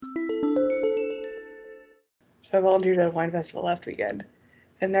So I volunteered at a wine festival last weekend.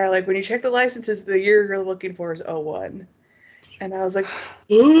 And they're like, when you check the licenses, the year you're looking for is 01. And I was like,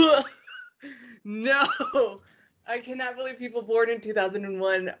 ugh, no. I cannot believe people born in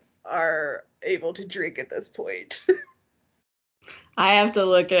 2001 are able to drink at this point. I have to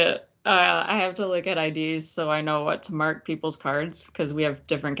look at IDs so I know what to mark people's cards because we have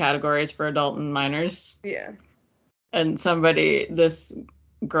different categories for adult and minors. Yeah. And this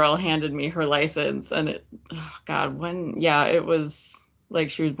girl handed me her license, and it was like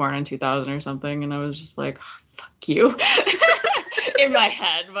she was born in 2000 or something, and I was just like, oh, fuck you. In my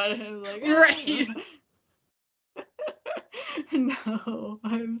head, but I was like, right. No,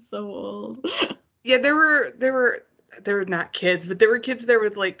 I'm so old. Yeah, there were not kids, but there were kids there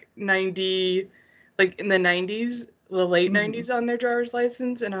with like 90, like in the 90s, the late 90s on their driver's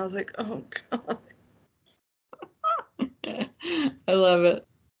license, and I was like, oh god. I love it.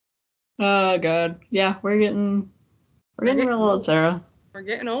 Oh god. Yeah, we're getting real old, Sarah. We're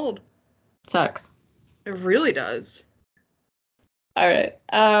getting old. Sucks. It really does. All right.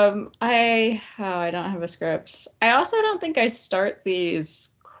 I don't have a script. I also don't think I start these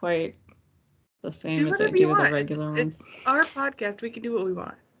quite the same as I do the regular ones. It's our podcast. We can do what we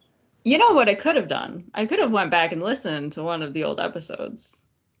want. You know what I could have done? I could have went back and listened to one of the old episodes.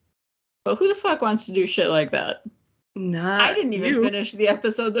 But who the fuck wants to do shit like that? I didn't even finish the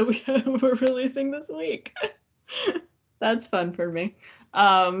episode that we're releasing this week. That's fun for me.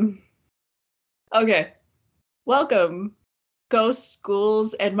 Okay. Welcome, ghosts,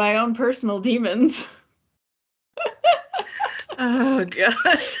 ghouls, and my own personal demons. Oh, God.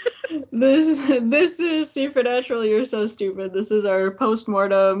 This is Supernatural, You're So Stupid. This is our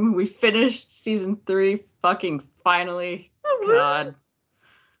post-mortem. We finished season 3 fucking finally. Oh, God.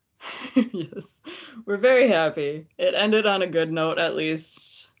 Yes. We're very happy. It ended on a good note, at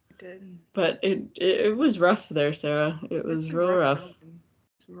least. It did. But it was rough there, Sarah. It was real rough.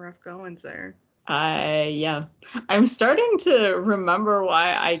 Some rough goings there. Yeah. I'm starting to remember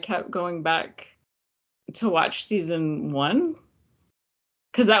why I kept going back to watch season 1.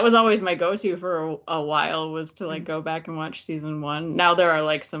 Because that was always my go-to for a while, was to like go back and watch season 1. Now there are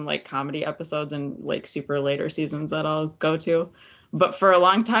like some like comedy episodes and like super later seasons that I'll go to. But for a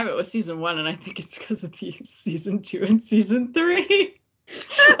long time it was season 1, and I think it's because of the season 2 and season 3.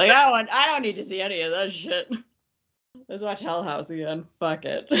 Like I don't need to see any of that shit. Let's watch Hell House again. Fuck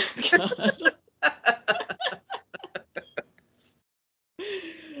it. God.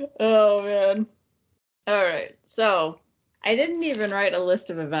 Oh man. All right. So I didn't even write a list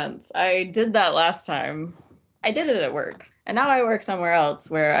of events. I did that last time. I did it at work. And now I work somewhere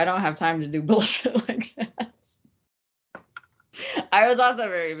else where I don't have time to do bullshit like that. I was also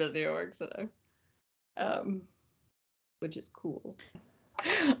very busy at work today. Which is cool.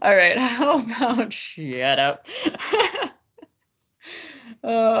 All right, how about shut up?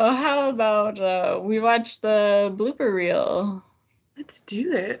 How about we watch the blooper reel? Let's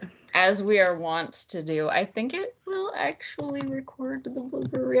do it. As we are wont to do. I think it will actually record the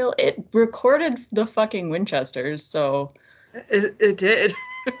blooper reel. It recorded the fucking Winchesters, so... It did.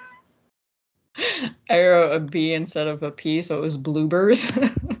 I wrote a B instead of a P, so it was bloobers.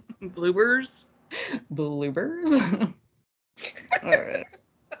 Bloobers? Bloobers? Alright.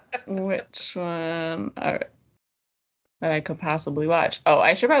 Which one? Alright. That I could possibly watch. Oh,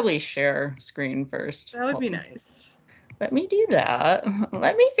 I should probably share screen first. That would be nice. Let me do that.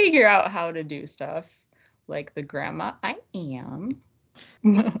 Let me figure out how to do stuff like the grandma I am.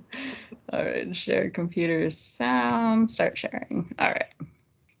 All right, share computers, sound, start sharing. All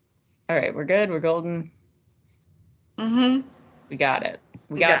right, we're good. We're golden. Mm-hmm. We got it.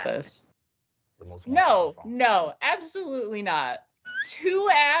 We got this. No, absolutely not. 2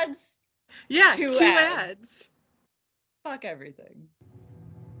 ads? Yeah, 2 ads. Fuck everything.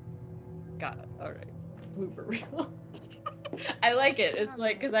 Got it. All right. Blooper reel. I like it. It's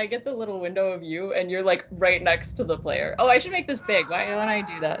like, because I get the little window of you and you're like right next to the player. Oh, I should make this big. Why don't I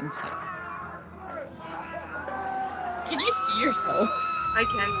do that instead? Can you see yourself? I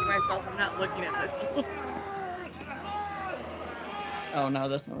can see myself. I'm not looking at this. Oh no,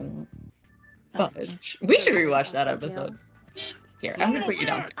 that's not what I want. Fudge. We should rewatch that episode. Here, I'm gonna put you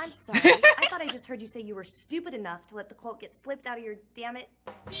down. I'm sorry. I thought I just heard you say you were stupid enough to let the quote get slipped out of your damn it.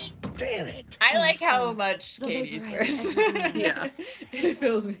 Damn it. I like how much Katie swears. Yeah. It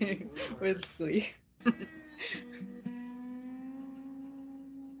fills me with glee. Good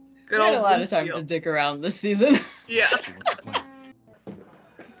old a lot of time to dick around this season. Yeah.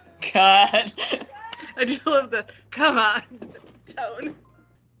 God. I do love the come on tone.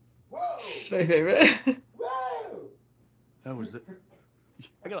 It's my favorite. That was it.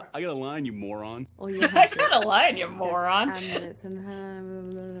 I got a line, you moron. Well, you I have got a line, you moron. 10 minutes and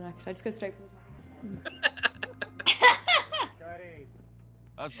then should I just go straight for the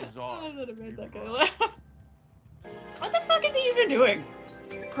That's bizarre. I would have made that guy laugh. What the fuck is he even doing?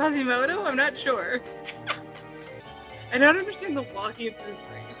 Quasimodo? I'm not sure. I don't understand the walking through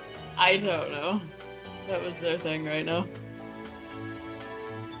frame. I don't know. That was their thing right now.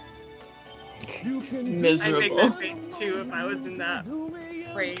 You can I'd make Miserable. that face too if I was in that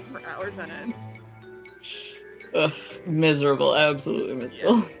frame for hours on end. Ugh, miserable, absolutely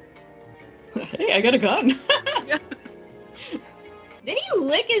miserable. Hey, I got a gun. Yeah. Did he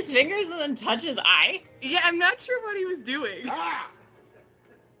lick his fingers and then touch his eye? Yeah, I'm not sure what he was doing.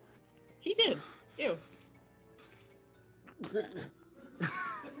 He did. Ew. Is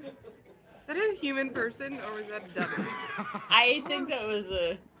that a human person or was that a dummy? I think that was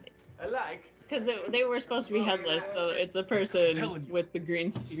a... I like. Because they were supposed to be headless, so it's a person with the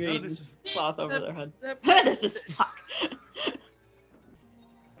green cloth over their head. This is fuck.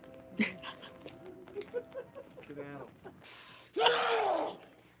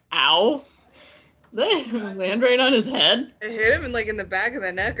 Ow. They land right on his head. It hit him in the back of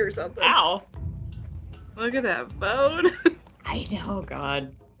the neck or something. Ow. Look at that phone. I know,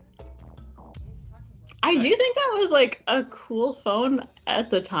 God. I do think that was a cool phone at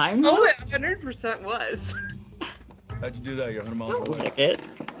the time. Oh, Though. it 100% was. How'd you do that? You're 100 miles Don't away. lick it.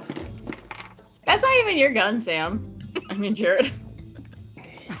 That's not even your gun, Sam. I mean, Jared.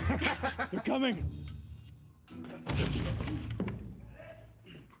 They're coming.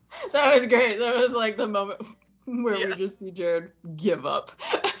 That was great. That was the moment where we Yeah. just see Jared give up.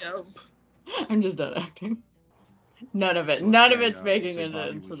 Yep. I'm just done acting. None of it. None of it's Yeah, making say it Bobby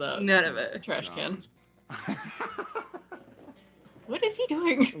into was- the None of it. trash can. What is he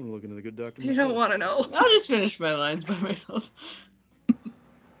doing? I'm looking at the good doctor. You don't want to know. I'll just finish my lines by myself.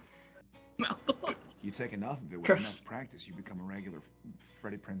 You take enough of it with Gross. enough practice, you become a regular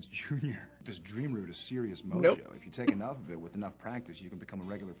Freddie Prinze Jr. This dream root is serious mojo. Nope. If you take enough of it with enough practice, you can become a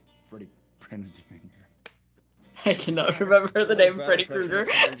regular Freddie Prinze Jr. I cannot remember the name Freddy Krueger.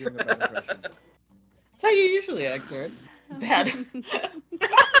 That's how you usually act, Jared. Bad.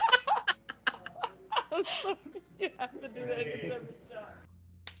 You have to do that in every shot.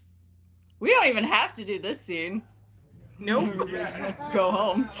 We don't even have to do this scene. Nope. Everybody just wants to go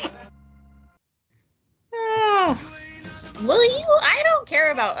home. Ah. Will you? I don't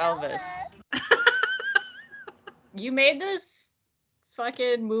care about Elvis. You made this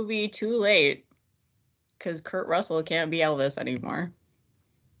fucking movie too late. Because Kurt Russell can't be Elvis anymore.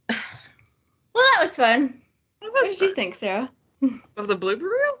 Well, that was fun. What did you think, Sarah? Of the blooper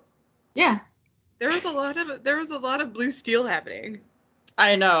reel? Yeah. There was a lot of blue steel happening.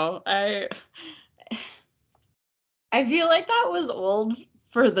 I know. I feel like that was old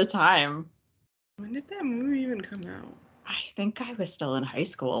for the time. When did that movie even come out? I think I was still in high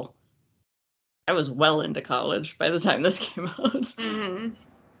school. I was well into college by the time this came out.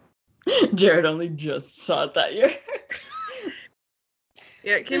 Mm-hmm. Jared only just saw it that year.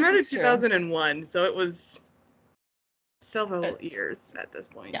 Yeah, it came This out in is true. 2001, so it was several It's- years at this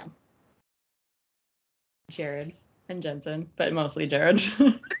point. Yeah. Jared and Jensen, but mostly Jared.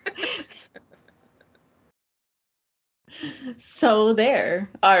 So there.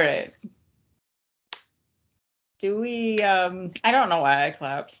 All right. Do we I don't know why I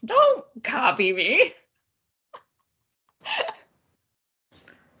clapped. Don't copy me.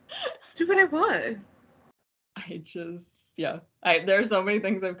 Do what I want. I just there's so many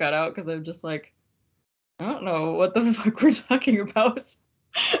things I've cut out because I'm just I don't know what the fuck we're talking about.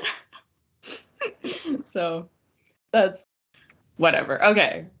 So that's whatever.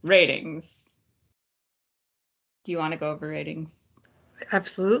 Okay, ratings. Do you want to go over ratings?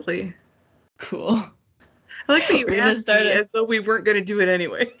 Absolutely. Cool. I like that you We're gonna asked start me it. as though we weren't going to do it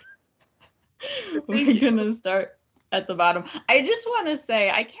anyway. We're gonna start at the bottom. I just want to say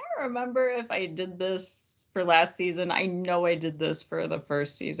I can't remember if I did this for last season. I know I did this for the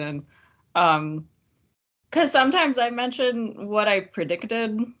first season. Because sometimes I mention what I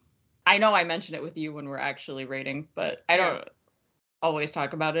predicted. I know I mention it with you when we're actually rating, but I don't always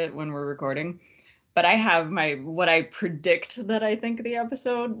talk about it when we're recording. But I have what I predict that I think the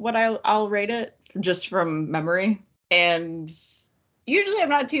episode, what I'll rate it just from memory. And usually I'm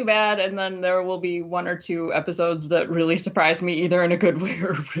not too bad, and then there will be one or two episodes that really surprise me, either in a good way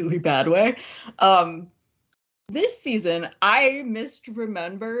or a really bad way. This season, I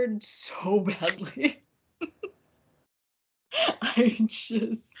misremembered so badly. I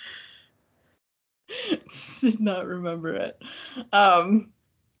just did not remember it.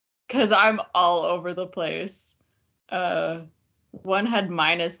 Because I'm all over the place. one had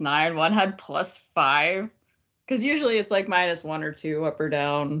 -9, one had +5. Because usually it's like -1 or 2 up or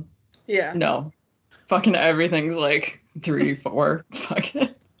down. Yeah. No. Fucking everything's like 3, 4. Fuck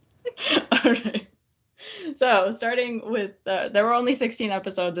it. All right. So starting with, there were only 16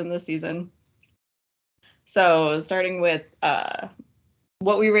 episodes in this season. So starting with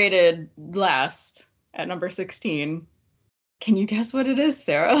what we rated last at number 16. Can you guess what it is,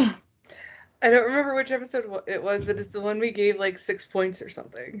 Sarah? I don't remember which episode it was, but it's the one we gave like 6 points or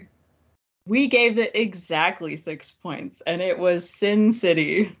something. We gave it exactly 6 points, and it was Sin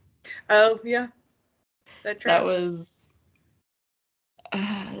City. Oh, yeah. That was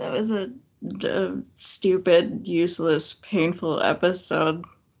a stupid, useless, painful episode.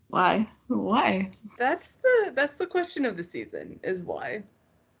 Why? That's the question of the season, is why.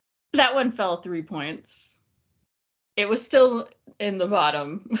 That one fell 3 points. It was still in the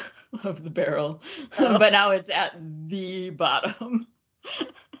bottom of the barrel, but now it's at the bottom.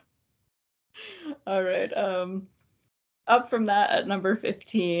 All right. Up from that at number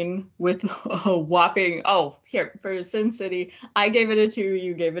 15 with a whopping, here, for Sin City, I gave it a 2,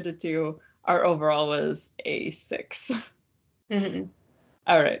 you gave it a 2. Our overall was a 6. Mm-hmm.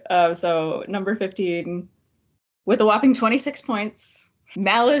 All right. So number 15 with a whopping 26 points,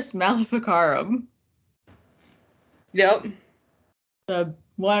 Malice Maleficarum. Yep. The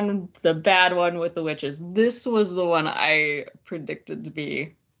bad one with the witches. This was the one I predicted to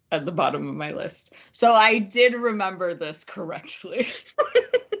be at the bottom of my list. So I did remember this correctly.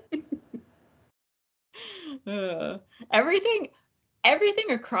 Everything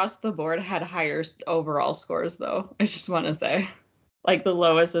across the board had higher overall scores, though. I just want to say. Like, the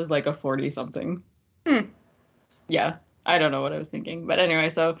lowest is like a 40-something. Yeah, I don't know what I was thinking. But anyway,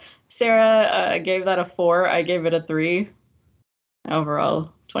 so Sarah gave that a 4. I gave it a 3.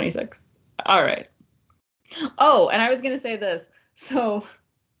 Overall, 26. All right. Oh, and I was going to say this. So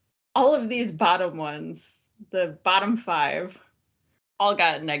all of these bottom ones, the bottom 5, all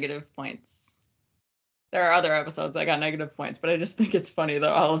got negative points. There are other episodes that got negative points, but I just think it's funny that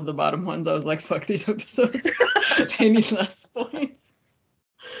all of the bottom ones, I was like, fuck these episodes. They need less points.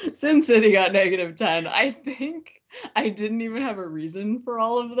 Sin City got -10. I think I didn't even have a reason for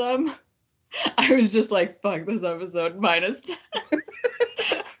all of them. I was just like, fuck this episode, -10.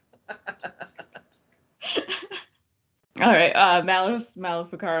 All right, Malice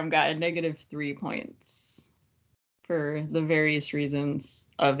Maleficarum got a -3 points for the various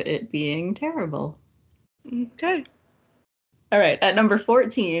reasons of it being terrible. Okay. All right, at number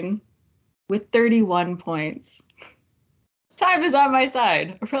 14 with 31 points. Time is on my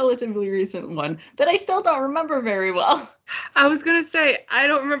side, a relatively recent one that I still don't remember very well. I was gonna say, I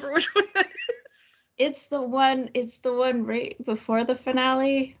don't remember which one that is. It's the one right before the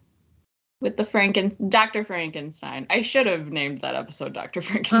finale with the Dr. Frankenstein. I should have named that episode Dr.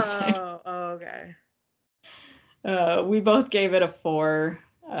 Frankenstein. Oh, okay. We both gave it a 4,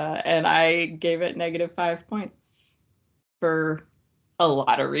 and I gave it -5 points for a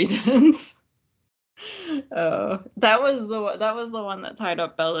lot of reasons. That was the one that tied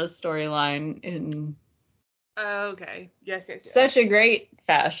up Bella's storyline in Okay. Yes. such a great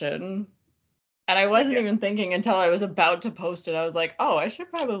fashion. And I wasn't even thinking until I was about to post it. I was like, oh, I should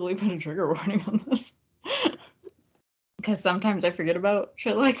probably put a trigger warning on this. Because sometimes I forget about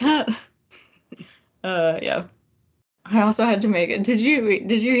shit like that. Yeah. I also had to make it. Did you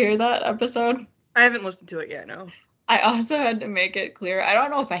hear that episode? I haven't listened to it yet, no. I also had to make it clear. I don't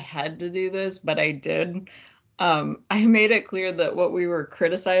know if I had to do this, but I did. I made it clear that what we were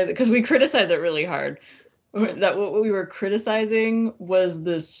criticizing, because we criticize it really hard, that what we were criticizing was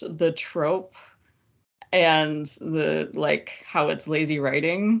the trope and the, like, how it's lazy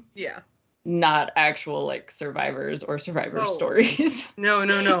writing. Yeah. Not actual, like, survivors or survivor stories. No,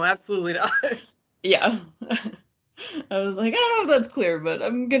 absolutely not. Yeah. I was like, I don't know if that's clear, but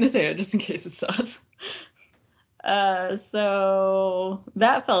I'm gonna say it just in case it's not. So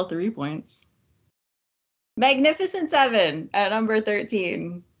that fell 3 points. Magnificent Seven at number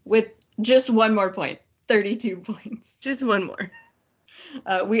 13 with just one more point, 32 points. Just one more.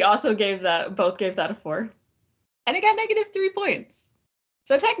 We also both gave that a 4. And it got -3 points.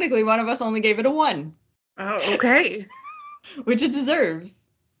 So technically one of us only gave it a 1. Oh, okay. Which it deserves.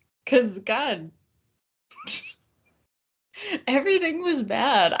 Because, God, everything was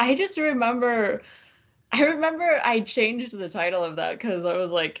bad. I remember I changed the title of that because I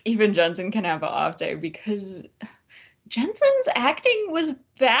was like, even Jensen can have an off day, because Jensen's acting was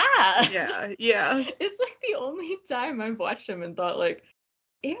bad. Yeah. It's like the only time I've watched him and thought, like,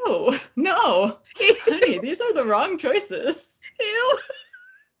 ew, no, honey, these are the wrong choices. Ew.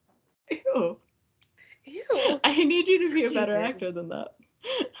 Ew. Ew. I need you to be a better David. actor than that.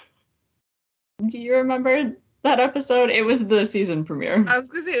 Do you remember that episode? It was the season premiere. I was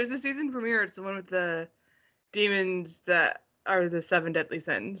gonna say it was the season premiere. It's the one with the demons that are the 7 deadly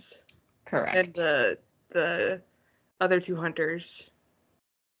sins. Correct. And the other 2 hunters.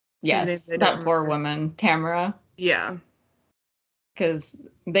 Yes, names I don't that poor remember. woman, Tamara, Yeah. because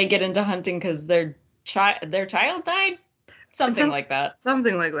they get into hunting because their child died, something like that.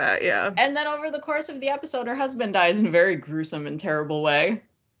 Something like that, yeah. And then over the course of the episode, her husband dies in a very gruesome and terrible way.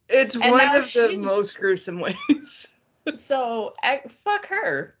 It's And one now of the she's- most gruesome ways. So fuck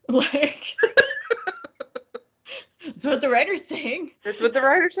her. Like, that's what the writer's saying. That's what the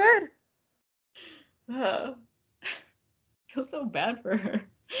writer said. I feel so bad for her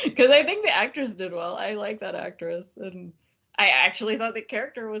because I think the actress did well. I like that actress, and I actually thought the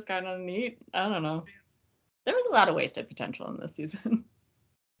character was kind of neat. I don't know. There was a lot of wasted potential in this season.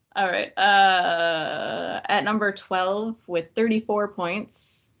 All right. At number 12 with 34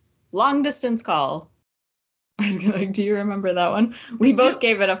 points, Long Distance Call. I was gonna like, do you remember that one? We both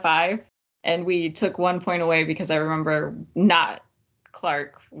gave it a 5, and we took 1 point away because I remember not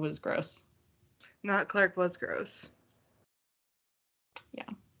Clark was gross. Not Clark was gross.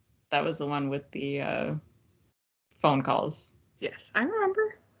 That was the one with the phone calls. Yes, I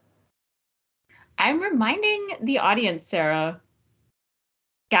remember. I'm reminding the audience, Sarah.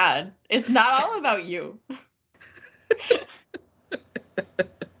 God, it's not all about you.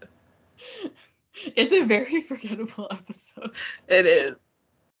 It's a very forgettable episode. It is.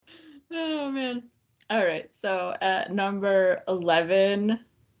 Oh, man. All right. So at number 11,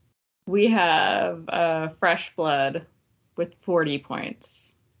 we have Fresh Blood with 40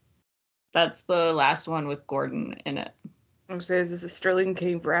 points. That's the last one with Gordon in it. I'm gonna say, is this a Sterling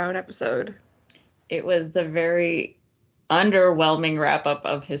K. Brown episode? It was the very underwhelming wrap up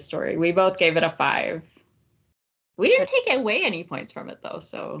of his story. We both gave it a 5. We didn't take away any points from it, though,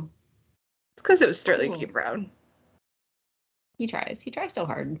 so It's because it was Sterling Cool. K. Brown. he tries. He tries so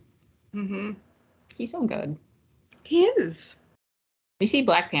hard. Mm-hmm. He's so good. He is. You see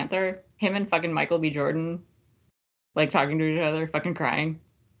Black Panther? Him and fucking Michael B. Jordan, like, talking to each other, fucking crying.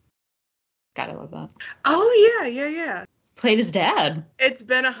 God, I love that. Oh, yeah. Played his dad. It's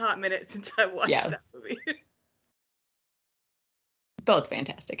been a hot minute since I watched Yeah. that movie. Both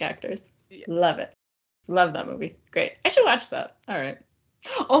fantastic actors. Yeah. Love it. Love that movie. Great. I should watch that. All right.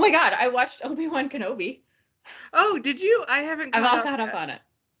 Oh my God, I watched Obi-Wan Kenobi. Oh, did you? I haven't I'm caught all up caught up yet. on it.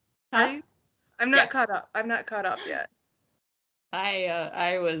 Are Huh? you? I'm not Yeah. caught up. I'm not caught up yet.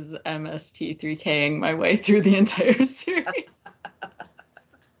 I was MST3King my way through the entire series.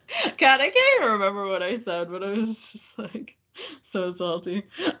 God, I can't even remember what I said, but I was just like so salty.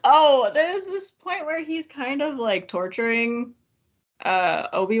 Oh, there's this point where he's kind of like torturing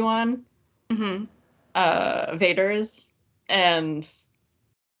Obi-Wan, Mm-hmm. Vader's, and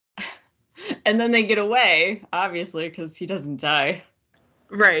then they get away, obviously, because he doesn't die.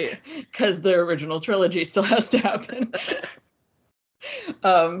 Right. Because the original trilogy still has to happen.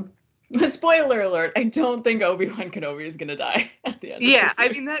 Spoiler alert, I don't think Obi-Wan Kenobi is gonna die at the end. Yeah, of the I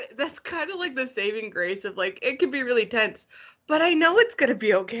series. mean that's kind of like the saving grace of like it can be really tense, but I know it's gonna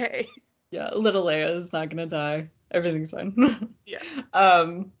be okay. Yeah, little Leia is not gonna die. Everything's fine. Yeah.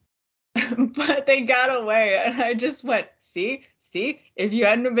 But they got away, and I just went, see, if you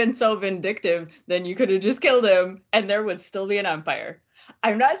hadn't have been so vindictive, then you could have just killed him, and there would still be an empire.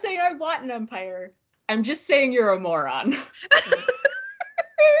 I'm not saying I want an empire. I'm just saying you're a moron.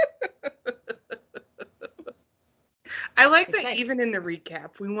 I like that Exciting. even in the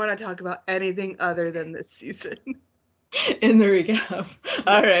recap, we want to talk about anything other than this season. In the recap.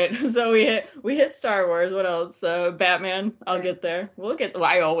 All right, so we hit Star Wars. What else? Batman. I'll get there. Well,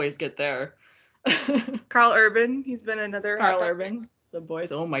 I always get there. Carl Urban, he's been another hot Carl topic. Urban, the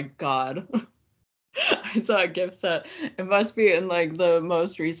boys. Oh my God. I saw a GIF set. It must be in like the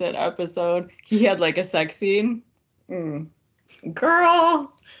most recent episode. He had like a sex scene.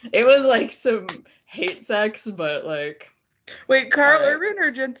 Girl, it was like some hate sex, but like Wait, Carl Alright. Urban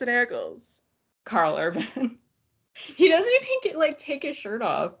or Jensen Ackles? Carl Urban. He doesn't even take his shirt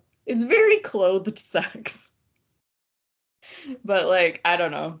off. It's very clothed sex. But like, I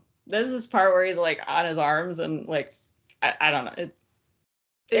don't know. There's this part where he's like on his arms and like, I don't know. It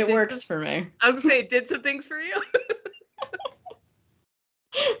did works some- for me. I was gonna say it did some things for you.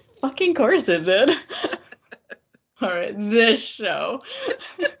 Fucking course it did. All right, this show.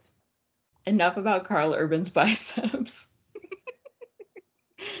 Enough about Carl Urban's biceps.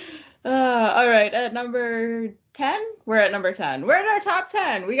 All right, at number 10? We're at number 10. We're at our top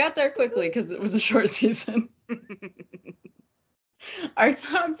 10. We got there quickly because it was a short season. Our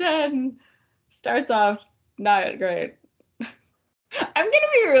top 10 Starts off not great. I'm gonna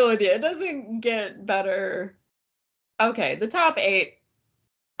be real with you. It doesn't get better. Okay, the top 8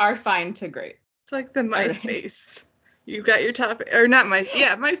 are fine to great. It's like the right. MySpace. You've got your top, or not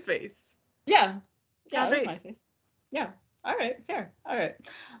MySpace. Yeah. Yeah, Top it was 8. MySpace. Yeah. All right, fair. All right.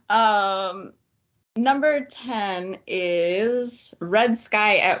 Number 10 is Red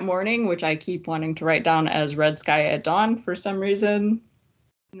Sky at Morning, which I keep wanting to write down as Red Sky at Dawn for some reason.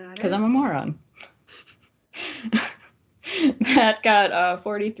 Because I'm a moron. That got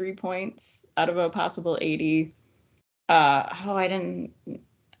 43 points out of a possible 80. I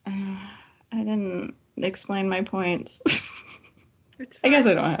didn't explain my points. I guess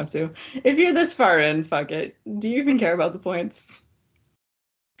I don't have to. If you're this far in, fuck it. Do you even care about the points?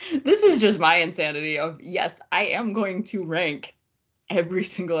 This is just my insanity of, yes, I am going to rank every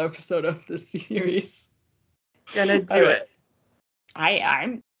single episode of this series. Gonna do it.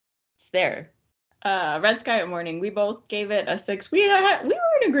 I'm it's there. Red Sky at Morning, we both gave it a 6. We were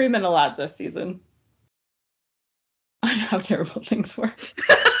in agreement a lot this season on how terrible things were.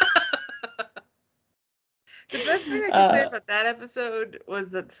 The best thing I can say about that episode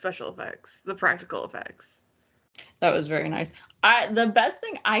was the special effects, the practical effects. That was very nice. The best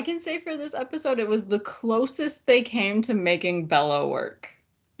thing I can say for this episode, it was the closest they came to making Bella work.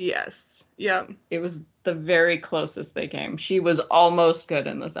 Yes. Yep. It was the very closest they came. She was almost good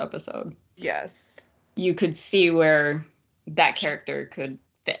in this episode. Yes. You could see where that character could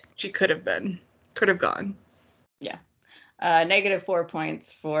fit. She could have been. Could have gone. Yeah. -4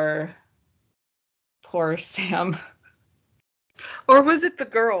 points for poor Sam. Or was it the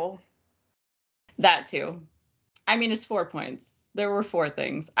girl? That too. I mean, it's 4 points. There were 4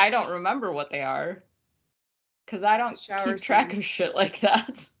 things. I don't remember what they are. Because I don't keep track of shit like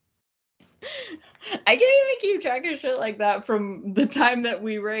that. I can't even keep track of shit like that from the time that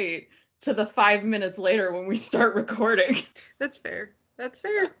we rate to the 5 minutes later when we start recording. That's fair. That's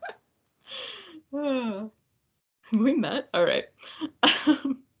fair. We met? All right.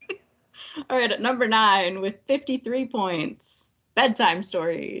 All right, at number 9 with 53 points. Bedtime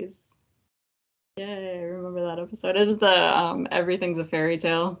Stories. Yay, I remember that episode. It was the Everything's a Fairy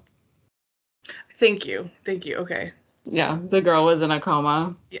Tale. Thank you. Okay. Yeah, the girl was in a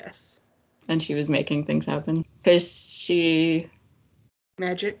coma. Yes. And she was making things happen. Because she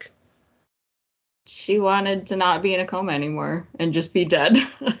wanted to not be in a coma anymore and just be dead.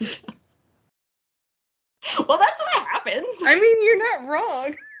 Well, that's what happens. I mean, you're not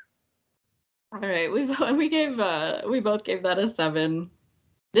wrong. All right, we both gave that a 7.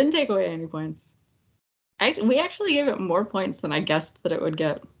 Didn't take away any points. We actually gave it more points than I guessed that it would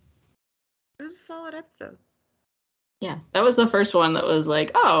get. It was a solid episode. Yeah, that was the first one that was like,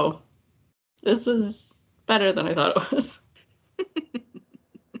 oh, this was better than I thought it was.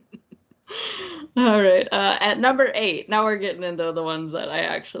 All right, at number 8, now we're getting into the ones that I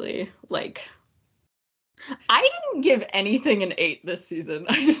actually like. I didn't give anything an 8 this season.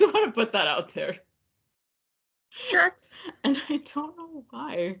 I just want to put that out there. Tracks. And I don't know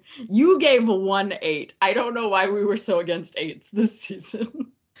why. You gave 1 8. I don't know why we were so against 8s this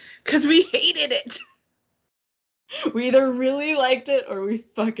season. Because we hated it. We either really liked it or we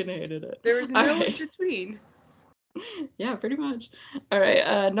fucking hated it. There was no in right. between. Yeah, pretty much. All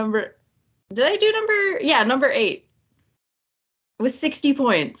right, number 8. With 60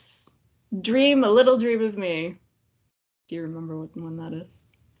 points. Dream, A Little Dream of Me. Do you remember what one that is?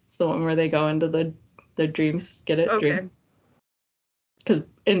 It's the one where they go into their dreams. Get it? Okay. Dream. Because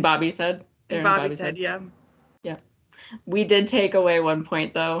in Bobby's head. In Bobby's head, yeah. Yeah. We did take away 1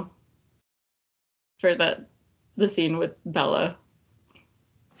 point, though, for the scene with Bella.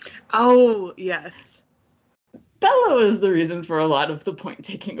 Oh, yes. Bella was the reason for a lot of the point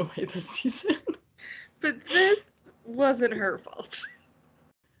taking away this season. But this wasn't her fault.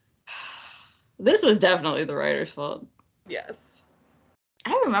 This was definitely the writer's fault. Yes.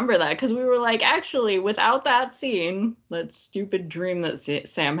 I remember that because we were like, actually, without that scene, that stupid dream that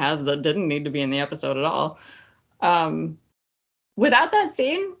Sam has that didn't need to be in the episode at all, without that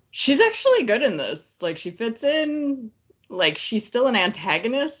scene, she's actually good in this. Like, she fits in. Like, she's still an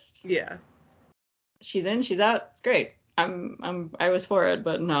antagonist. Yeah. She's in, she's out. It's great. I was for it,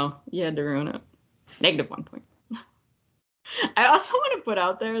 but no, you had to ruin it. -1 point. I also want to put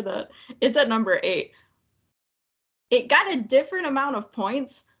out there that it's at number 8. It got a different amount of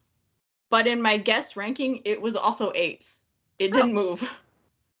points, but in my guest ranking, it was also 8. It didn't move,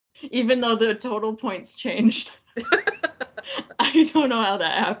 even though the total points changed. I don't know how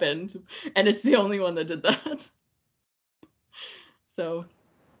that happened, and it's the only one that did that. So,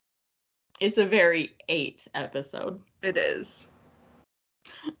 it's a very 8 episode. It is.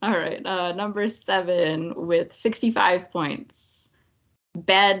 All right. Number 7 with 65 points.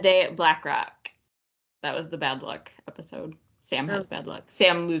 Bad Day at Black Rock. That was the bad luck episode. Sam has bad luck.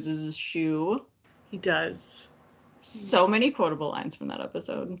 Sam loses his shoe. He does. So many quotable lines from that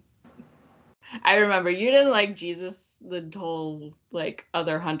episode. I remember you didn't like Jesus, the whole like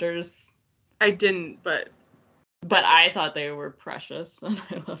other hunters. I didn't, but I thought they were precious and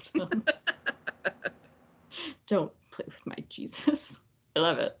I loved them. Don't play with my Jesus. I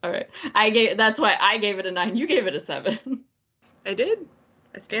love it. All right. That's why I gave it a 9. You gave it a 7. I did.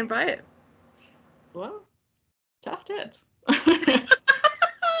 I stand by it. Well, tough tits.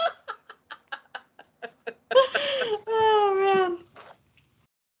 Oh man.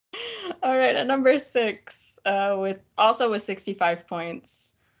 All right, at number 6, with 65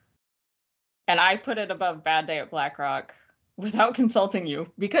 points. And I put it above Bad Day at Black Rock without consulting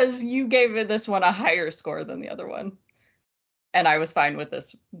you because you gave this one a higher score than the other one. And I was fine with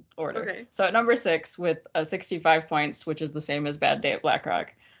this order. Okay. So at number 6 with 65 points, which is the same as Bad Day at Black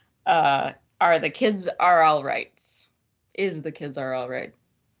Rock, are The Kids Are All Right. Is The Kids Are All Right.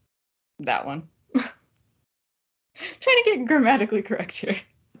 That one. Trying to get grammatically correct here.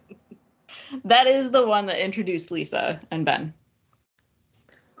 That is the one that introduced Lisa and Ben.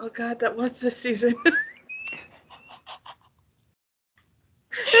 Oh God, that was this season.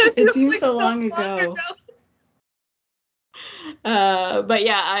 It seems so long ago. But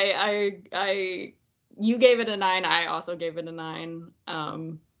yeah, I you gave it a 9. I also gave it a 9.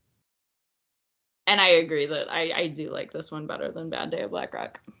 And I agree that I do like this one better than Bad Day at Black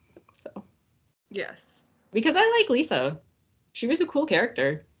Rock. So Yes. because I like Lisa. She was a cool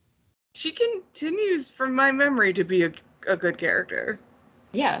character. She continues, from my memory, to be a good character.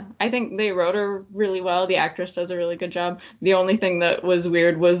 Yeah, I think they wrote her really well. The actress does a really good job. The only thing that was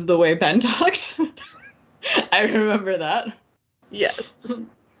weird was the way Ben talked. I remember that. Yes.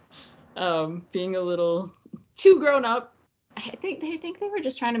 Being a little too grown up. I think they were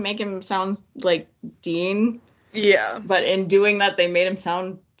just trying to make him sound like Dean. Yeah. But in doing that, they made him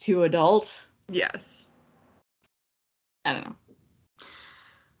sound too adult. Yes. I don't know.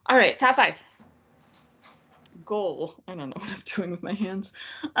 All right, top 5. Goal. I don't know what I'm doing with my hands.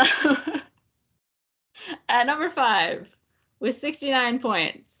 At number 5, with 69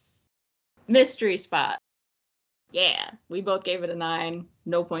 points, Mystery Spot. Yeah, we both gave it a 9.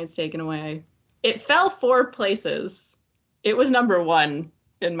 No points taken away. It fell 4 places. It was number 1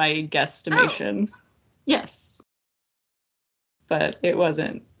 in my guesstimation. Oh. Yes. But it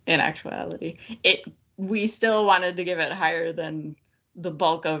wasn't in actuality. We still wanted to give it higher than the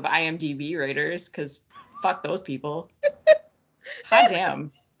bulk of IMDb raters, because fuck those people. Hot damn.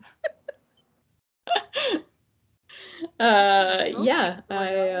 Yeah,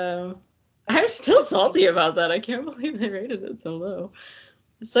 I'm still salty about that. I can't believe they rated it so low.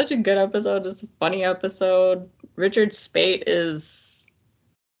 It's such a good episode. It's a funny episode. Richard Speight is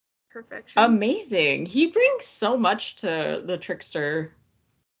perfection. Amazing. He brings so much to the Trickster.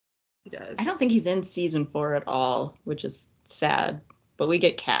 He does. I don't think he's in season 4 at all, which is sad. But we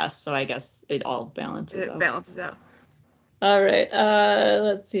get cast, so I guess it all balances out. It balances out. All right.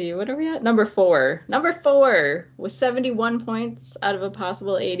 Let's see. What are we at? Number 4. Number 4 with 71 points out of a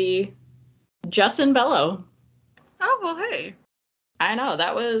possible 80. Justin Bello. Oh, well, hey. I know.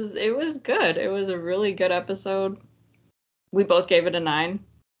 It was good. It was a really good episode. We both gave it a 9.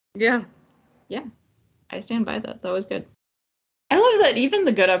 Yeah. Yeah. I stand by that. That was good. I love that even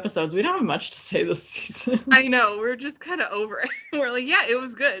the good episodes, we don't have much to say this season. I know. We're just kind of over it. We're like, yeah, it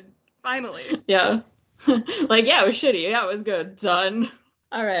was good. Finally. Yeah. Like, yeah, it was shitty. Yeah, it was good. Done.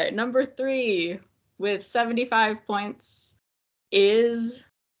 All right. Number 3 with 75 points is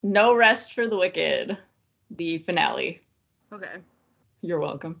No Rest for the Wicked, the finale. Okay. You're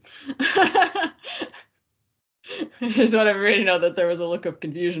welcome. I just want everybody to know that there was a look of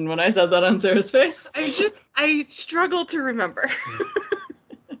confusion when I said that on Sarah's face. I struggle to remember.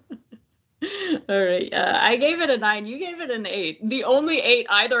 All right. I gave it a 9. You gave it an 8. The only 8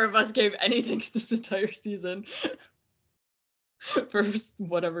 either of us gave anything this entire season. For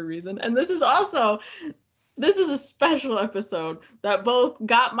whatever reason. And this is a special episode that both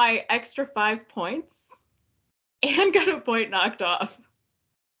got my extra 5 points and got a point knocked off.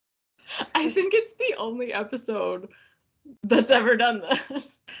 I think it's the only episode that's ever done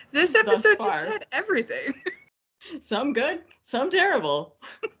this. This episode just had everything. Some good, some terrible.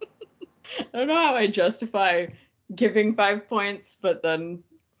 I don't know how I justify giving 5 points, but then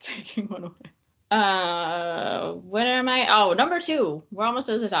taking one away. What am I? Oh, number 2. We're almost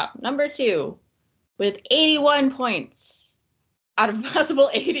at the top. Number 2 with 81 points out of possible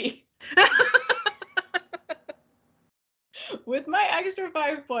 80. With my extra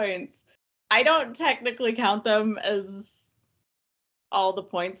 5 points, I don't technically count them as all the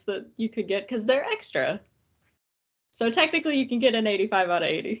points that you could get because they're extra. So technically you can get an 85 out of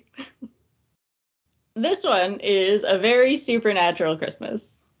 80. This one is A Very Supernatural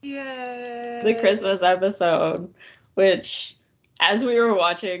Christmas. Yay! The Christmas episode, which, as we were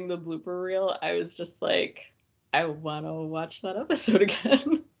watching the blooper reel, I was just like, I want to watch that episode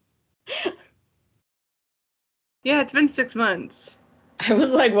again. Yeah, it's been 6 months. I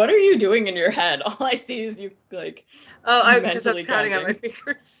was like, what are you doing in your head? All I see is you, like, Because I was mentally counting on my counting.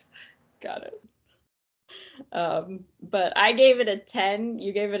 fingers. Got it. But I gave it a 10.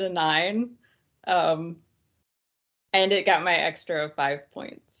 You gave it a 9. And it got my extra 5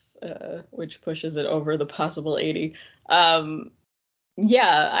 points, which pushes it over the possible 80.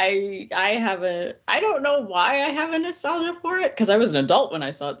 Yeah, I don't know why I have a nostalgia for it, because I was an adult when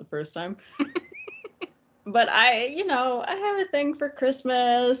I saw it the first time. But I have a thing for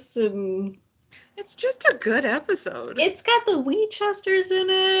Christmas, and It's just a good episode. it's got the Winchesters in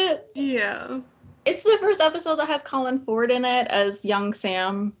it. Yeah. It's the first episode that has Colin Ford in it as young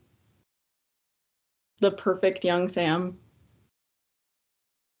Sam. The perfect young Sam.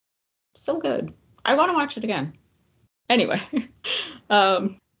 So good. I want to watch it again. Anyway.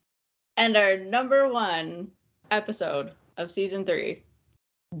 And our number 1 episode of season 3.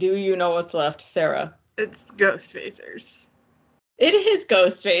 Do you know what's left, Sarah? It's Ghostfacers. It is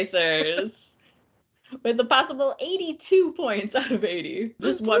Ghostfacers. With a possible 82 points out of 80.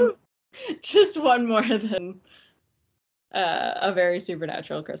 Just one more than A Very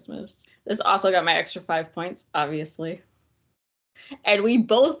Supernatural Christmas. This also got my extra 5 points, obviously. And we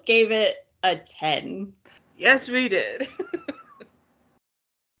both gave it a 10. Yes, we did.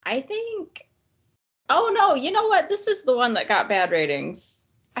 I think... Oh, no, you know what? This is the one that got bad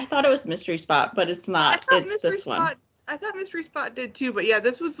ratings. I thought it was Mystery Spot, but it's not. It's this one. I thought Mystery Spot did too, but yeah,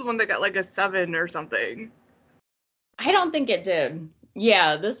 this was the one that got like a 7 or something. I don't think it did.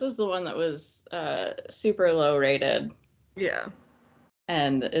 Yeah, this was the one that was super low rated. Yeah.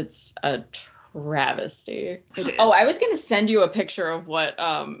 And it's a travesty. It is. Oh, I was going to send you a picture of what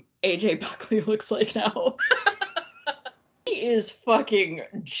AJ Buckley looks like now. He is fucking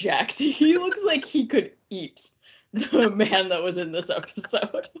jacked. He looks like he could eat the man that was in this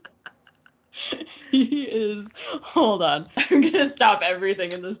episode. He is... Hold on. I'm going to stop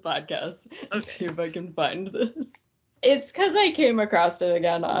everything in this podcast and see if I can find this. It's because I came across it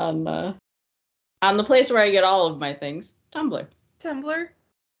again on the place where I get all of my things, Tumblr. Tumblr?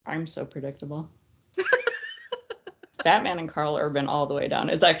 I'm so predictable. Batman and Carl Urban all the way down.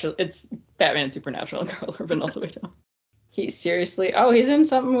 It's Batman Supernatural and Carl Urban all the way down. He's in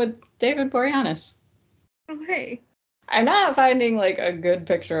something with David Boreanaz. Oh, hey. I'm not finding like a good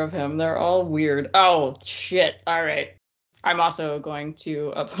picture of him. They're all weird. Oh, shit. All right. I'm also going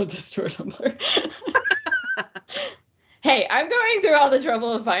to upload this to our Tumblr. Hey, I'm going through all the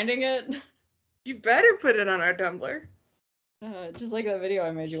trouble of finding it. You better put it on our Tumblr. Just like that video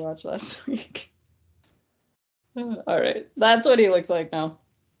I made you watch last week. All right. That's what he looks like now.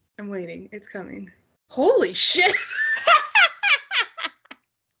 I'm waiting. It's coming. Holy shit!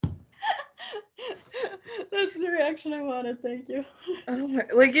 That's the reaction I wanted. Thank you. Oh my,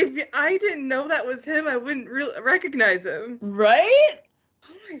 like if I didn't know that was him, I wouldn't really recognize him. Right?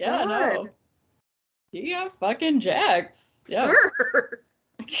 Oh my Yeah, god. no. He got fucking jacked. Yeah. Sure.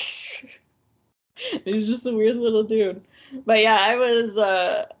 He's just a weird little dude. But yeah, I was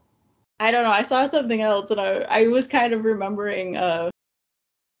I don't know, I saw something else and I was kind of remembering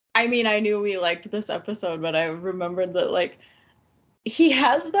I mean, I knew we liked this episode, but I remembered that like he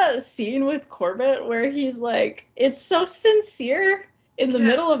has that scene with Corbett where he's like, it's so sincere in the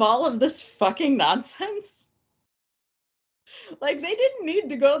middle of all of this fucking nonsense. Like, they didn't need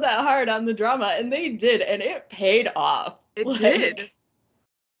to go that hard on the drama, and they did, and it paid off. It Like, did.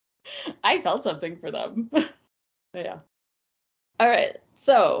 I felt something for them. Yeah. All right,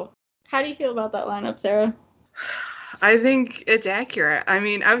 so how do you feel about that lineup, Sarah? I think it's accurate. I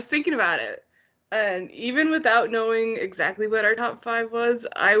mean, I was thinking about it. And even without knowing exactly what our top 5 was,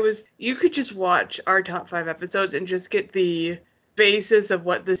 you could just watch our top 5 episodes and just get the basis of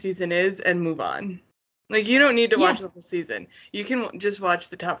what the season is and move on. Like, you don't need to watch the whole season. You can just watch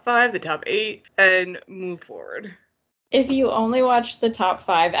the top 5, the top 8, and move forward. If you only watch the top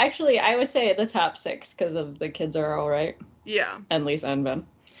 5, actually, I would say the top 6 because of The Kids Are All Right. Yeah. And Lisa and Ben.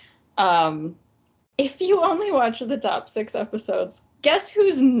 If you only watch the top 6 episodes, guess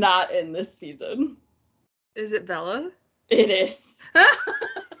who's not in this season? Is it Bella? It is. Oh,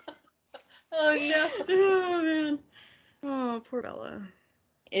 no. Oh, man. Oh, poor Bella.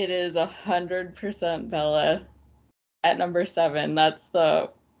 It is 100% Bella. at number 7. That's the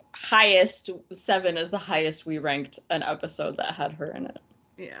highest. 7 is the highest we ranked an episode that had her in it.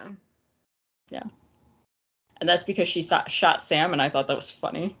 Yeah. Yeah. And that's because she shot Sam, and I thought that was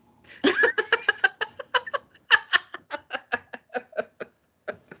funny.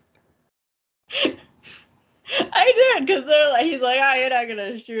 I did, because he's like, oh, you're not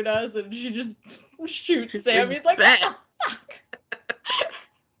gonna shoot us, and she just shoots Sam. He's like, what the fuck?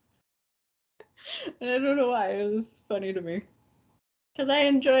 And I don't know why, it was funny to me. Because I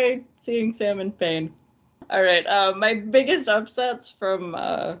enjoy seeing Sam in pain. All right, my biggest upsets from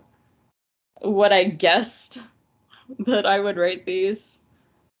what I guessed that I would rate these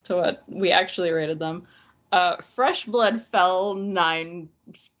to what we actually rated them. Fresh Blood fell 9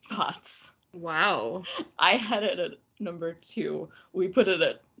 spots. Wow. I had it at number 2. We put it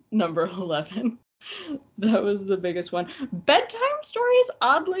at number 11. That was the biggest one. Bedtime Stories,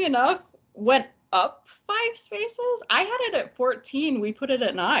 oddly enough, went up 5 spaces. I had it at 14. We put it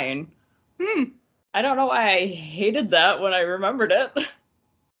at 9. I don't know why I hated that when I remembered it.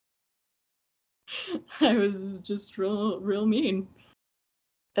 I was just real mean.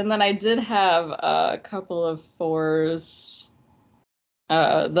 And then I did have a couple of 4s.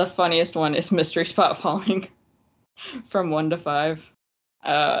 The funniest one is Mystery Spot Falling from 1 to 5.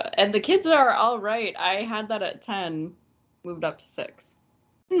 And the kids are all right. I had that at 10, moved up to 6.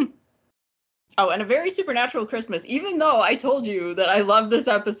 Oh, and A Very Supernatural Christmas, even though I told you that I love this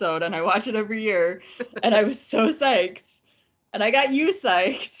episode and I watch it every year, and I was so psyched, and I got you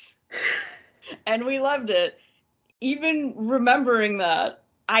psyched, and we loved it. Even remembering that,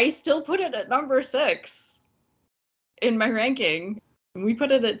 I still put it at number 6 in my ranking. And we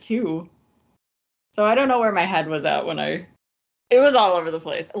put it at 2. So I don't know where my head was at when it was all over the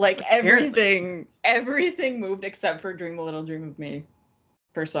place. Like everything moved except for Dream a Little Dream of Me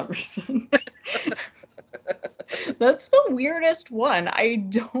for some reason. That's the weirdest one. I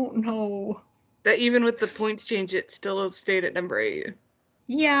don't know. That even with the points change, it still stayed at number 8.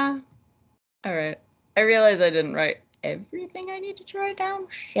 Yeah. All right. I realize I didn't write everything I needed to write down.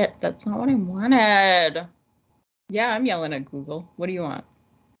 Shit, that's not what I wanted. Yeah, I'm yelling at Google. What do you want?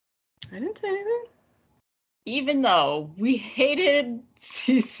 I didn't say anything. Even though we hated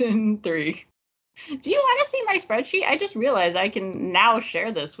season 3. Do you want to see my spreadsheet? I just realized I can now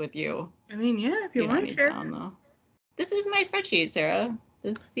share this with you. I mean, yeah, if you want to share. Sound, though. This is my spreadsheet, Sarah.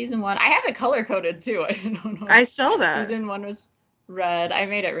 This is season 1. I have it color-coded, too. I don't know. I saw that. Season 1 was red. I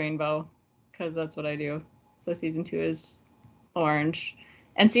made it rainbow, because that's what I do. So season 2 is orange.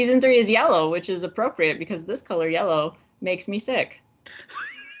 And season 3 is yellow, which is appropriate, because this color yellow makes me sick.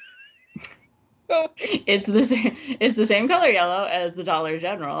 It's the same color yellow as the Dollar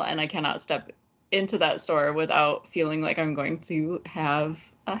General, and I cannot step into that store without feeling like I'm going to have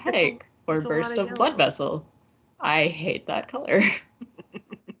a headache or burst of blood vessel. I hate that color.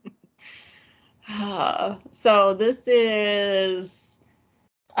 So this is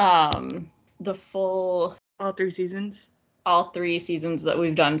the full... All 3 seasons? All 3 seasons that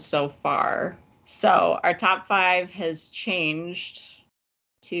we've done so far. So our top 5 has changed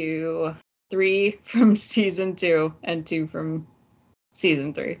to 3 from season 2 and 2 from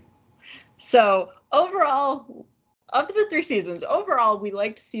season 3. So overall, of the 3 seasons, overall we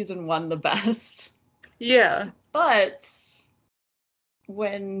liked season 1 the best. Yeah. But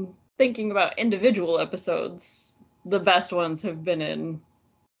when thinking about individual episodes, the best ones have been in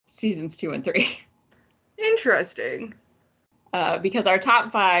seasons 2 and 3. Interesting. Because our top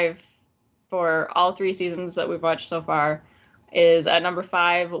 5 for all 3 seasons that we've watched so far is at number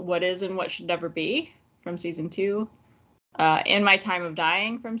 5, What Is and What Should Never Be from season 2. In My Time of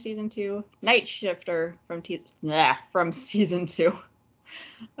Dying from season 2. Night Shifter from season 2.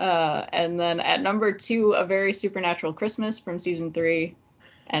 And then at number 2, A Very Supernatural Christmas from season 3.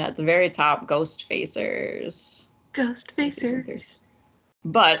 And at the very top, Ghost Facers. Ghost Facers.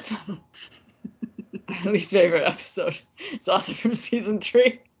 But my least favorite episode is also from season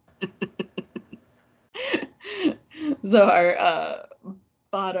 3. So our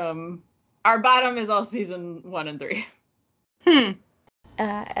bottom is all season 1 and 3.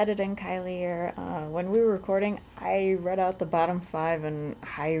 Editing Kylie, when we were recording, I read out the bottom 5 and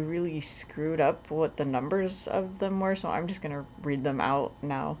I really screwed up what the numbers of them were, so I'm just gonna read them out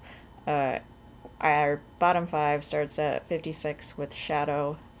now. Our bottom 5 starts at 56 with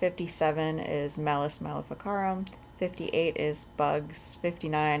Shadow, 57 is Malice Maleficarum, 58 is Bugs,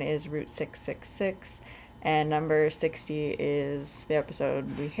 59 is Route 666, and number 60 is the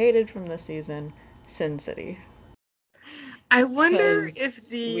episode we hated from this season, Sin City. I wonder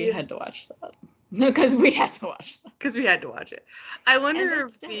if we had to watch that. No, because we had to watch that. Because we had to watch it. I wonder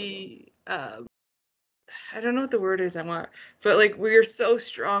if the I don't know what the word is I want, but like we're so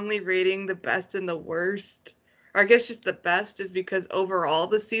strongly rating the best and the worst, or I guess just the best is because overall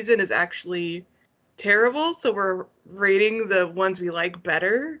the season is actually terrible, so we're rating the ones we like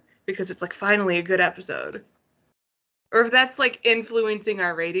better because it's like finally a good episode. Or if that's like influencing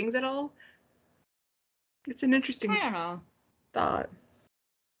our ratings at all. It's an interesting I don't know. thought.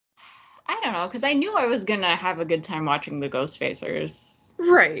 I don't know, because I knew I was gonna have a good time watching the Ghostfacers.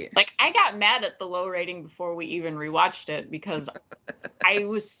 Right. Like, I got mad at the low rating before we even rewatched it because I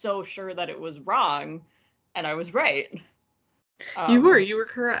was so sure that it was wrong, and I was right. You were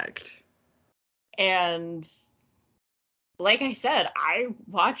correct. And like I said, I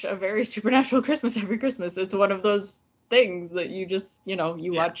watch a very Supernatural Christmas every Christmas. It's one of those things that you just,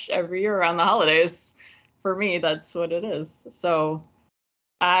 you watch every year around the holidays. For me, that's what it is. So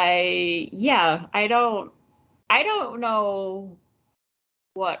I don't know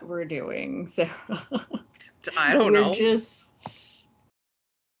what we're doing. So I don't know. We're just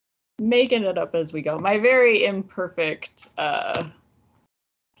making it up as we go. My very imperfect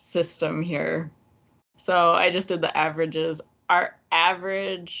system here. So I just did the averages. My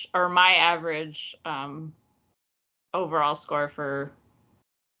average overall score for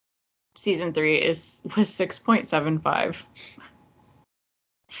season 3 was 6.75.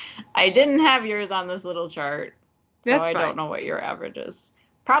 I didn't have yours on this little chart, so That's I fine. don't know what your average is.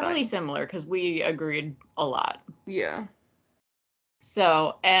 Probably similar because we agreed a lot. Yeah.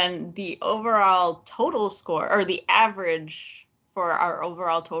 So, and the overall total score, or the average for our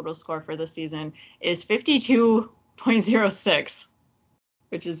overall total score for the season is 52.06,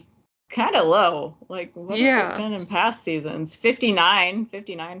 which is kind of low. Like, what has it been in past seasons?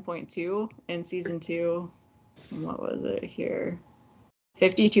 59.2 in season 2. And what was it here?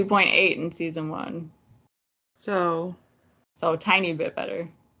 52.8 in season 1. So a tiny bit better.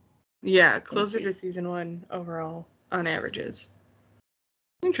 Yeah, closer to season 1 overall on averages.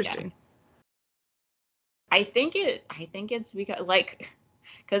 Interesting. Yeah. I think it's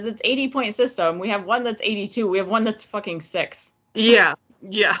because it's 80-point system. We have one that's 82. We have one that's fucking 6. Yeah.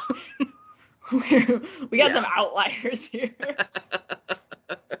 We got some outliers here.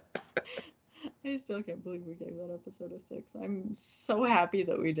 I still can't believe we gave that episode a 6. I'm so happy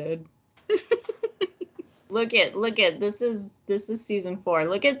that we did. Look at this is season 4.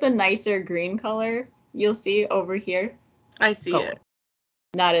 Look at the nicer green color you'll see over here. I see it.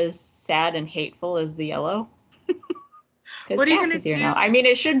 Not as sad and hateful as the yellow. What are you gonna is here do? now. I mean,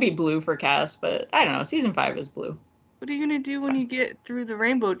 it should be blue for Cass, but I don't know. Season 5 is blue. What are you gonna do when you get through the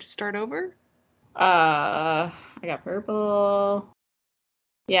rainbow? Just start over? I got purple.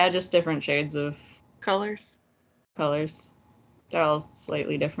 Yeah, just different shades of colors. They're all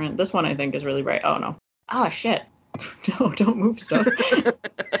slightly different. This one I think is really bright. Oh no. Oh shit. No, don't move stuff. Look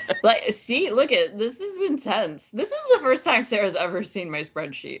at this is intense. This is the first time Sarah's ever seen my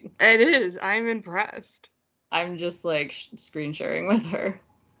spreadsheet. It is. I'm impressed. I'm just like screen sharing with her.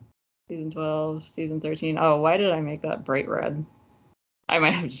 Season 12, season 13. Oh, why did I make that bright red? I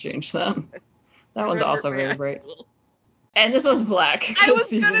might have to change that. That one's also very bright. And this one's black. I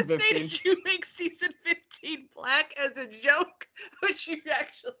was gonna say, did you make season 15 black as a joke? But you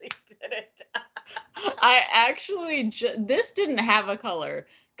actually didn't. I actually, this didn't have a color.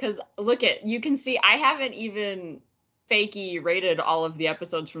 Because you can see I haven't even fakey rated all of the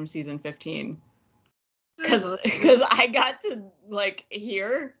episodes from season 15. Because I got to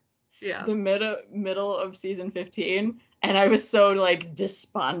here, the middle of season 15, and I was so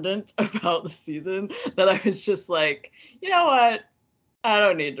despondent about the season that I was just like, you know what? I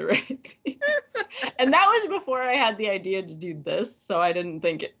don't need to rate these. And that was before I had the idea to do this, so I didn't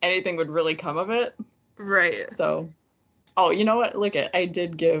think anything would really come of it. Right. So, you know what? I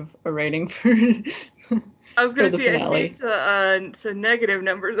did give a rating for. I was gonna say I see some negative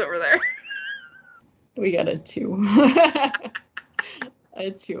numbers over there. We got a 2. A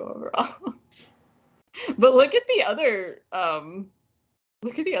 2 overall. But look at the other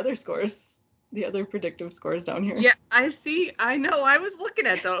scores. The other predictive scores down here. Yeah, I see. I know. I was looking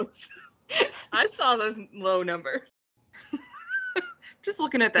at those. I saw those low numbers. Just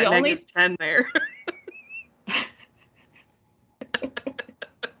looking at that negative 10 there.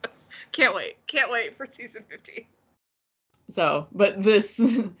 Can't wait for season 15. So, but this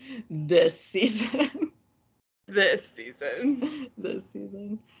season. This season.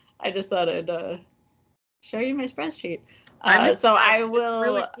 I just thought I'd show you my spreadsheet. So I will,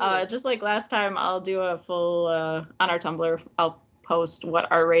 really cool. just like last time, I'll do a full, on our Tumblr, I'll post what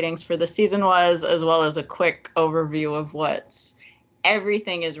our ratings for the season was, as well as a quick overview of what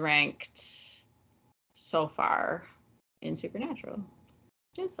everything is ranked so far in Supernatural.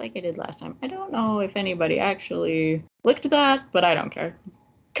 Just like I did last time. I don't know if anybody actually licked that, but I don't care.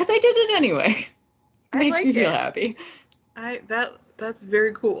 Because I did it anyway. I Makes like me feel it. happy. That's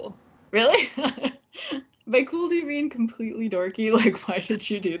very cool. Really? By cool, do you mean completely dorky? Like, why did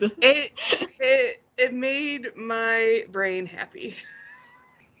you do this? It made my brain happy.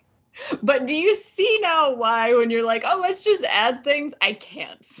 But do you see now why when you're like, oh, let's just add things? I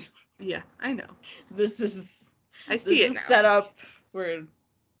can't. Yeah, I know. This is I see it is now. set up where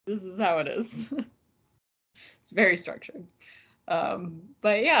this is how it is. It's very structured.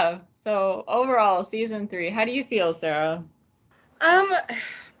 But yeah, so overall, season 3, how do you feel, Sarah? Um,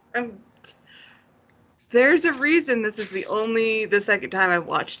 there's a reason this is the second time I've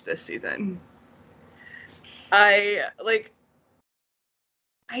watched this season. I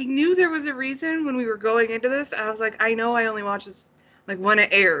knew there was a reason when we were going into this. I was like, I know I only watched this like when it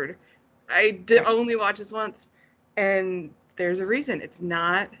aired. I did only watch this once, and there's a reason. It's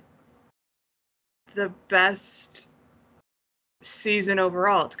not the best season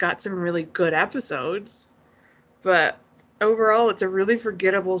overall. It's got some really good episodes, but overall, it's a really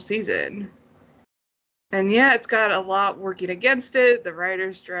forgettable season. And yeah, it's got a lot working against it. The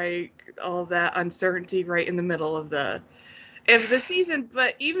writer's strike, all of that uncertainty right in the middle of the season.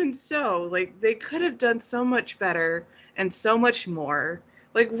 But even so, like, they could have done so much better and so much more.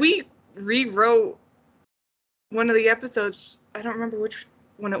 Like, we rewrote one of the episodes. I don't remember which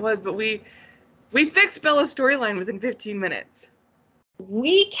one it was, but we fixed Bella's storyline within 15 minutes.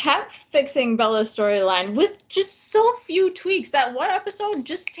 We kept fixing Bella's storyline with just so few tweaks. That one episode,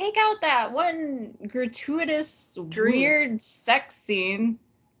 just take out that one gratuitous, weird sex scene.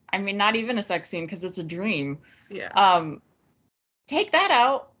 I mean, not even a sex scene because it's a dream. Yeah. Take that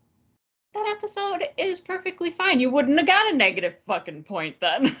out. That episode is perfectly fine. You wouldn't have got a negative fucking point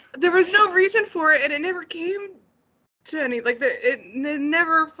then. There was no reason for it, and it never came to any, like, it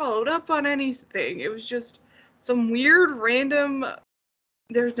never followed up on anything. It was just some weird, random...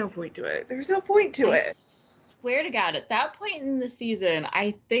 There's no point to it. There's no point to it. I swear to God, at that point in the season,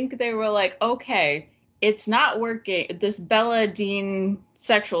 I think they were like, okay, it's not working. This Bella Dean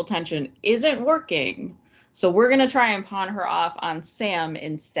sexual tension isn't working. So we're going to try and pawn her off on Sam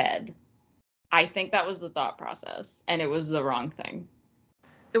instead. I think that was the thought process, and it was the wrong thing.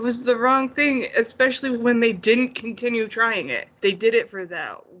 It was the wrong thing, especially when they didn't continue trying it. They did it for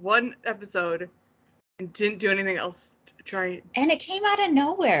that one episode and didn't do anything else to try it. And it came out of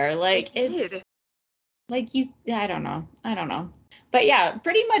nowhere. Like, It did. Like, I don't know. But yeah,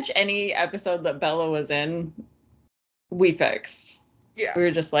 pretty much any episode that Bella was in, we fixed. Yeah. We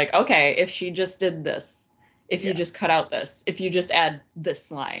were just like, okay, if she just did this, if you just cut out this, if you just add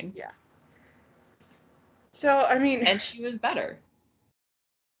this line. Yeah. So, I mean... And she was better.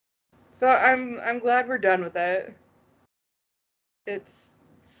 So I'm glad we're done with it. It's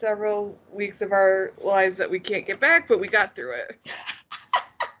several weeks of our lives that we can't get back, but we got through it.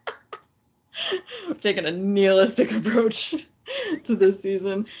 We're taking a nihilistic approach to this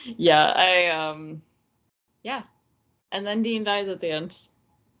season. Yeah, yeah. And then Dean dies at the end.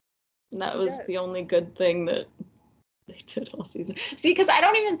 And that was the only good thing that they did all season. See, because I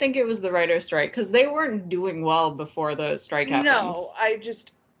don't even think it was the writer's strike, because they weren't doing well before the strike happened. No, I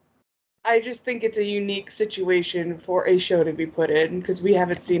just think it's a unique situation for a show to be put in, because we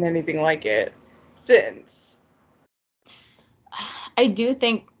haven't seen anything like it since. I do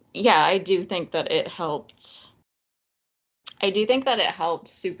think that it helped. I do think that it helped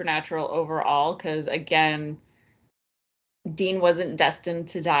Supernatural overall, because again, Dean wasn't destined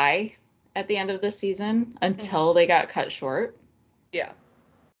to die at the end of the season until they got cut short. Yeah.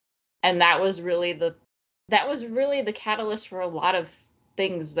 And that was really the catalyst for a lot of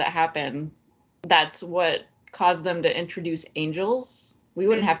things that happen. That's what caused them to introduce angels. We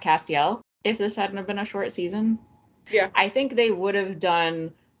wouldn't have Castiel if this hadn't have been a short season. Yeah. I think they would have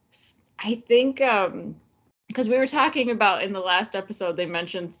done, because we were talking about in the last episode, they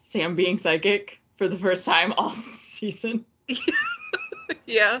mentioned Sam being psychic for the first time all season.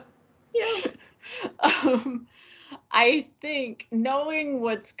 Yeah. I think knowing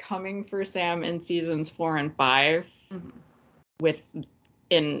what's coming for Sam in seasons 4 and 5,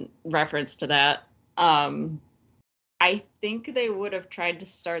 in reference to that, I think they would have tried to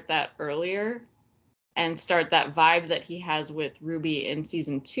start that earlier and start that vibe that he has with Ruby in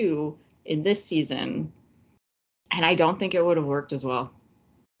season 2 in this season. And I don't think it would have worked as well.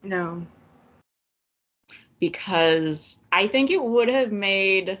 No. Because I think it would have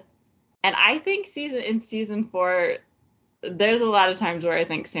made, and I think in season 4, there's a lot of times where I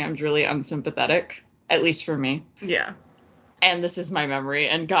think Sam's really unsympathetic, at least for me. Yeah. And this is my memory,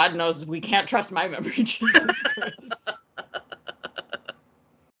 and God knows we can't trust my memory, Jesus Christ.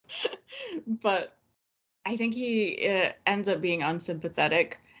 but I think he ends up being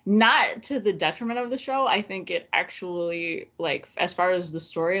unsympathetic, not to the detriment of the show. I think it actually, like, as far as the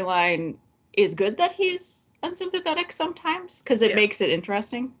storyline, is good that he's unsympathetic sometimes, because it makes it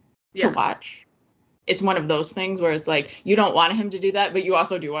interesting to watch. It's one of those things where it's like, you don't want him to do that, but you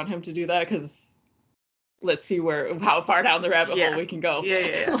also do want him to do that, because let's see how far down the rabbit hole we can go.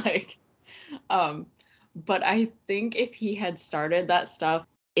 Like, but I think if he had started that stuff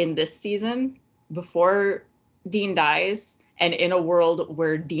in this season before Dean dies, and in a world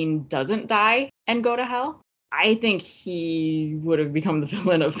where Dean doesn't die and go to hell, I think he would have become the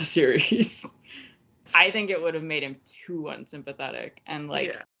villain of the series. I think it would have made him too unsympathetic, and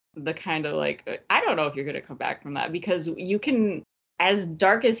like the kind of like, I don't know if you're going to come back from that, because you can, as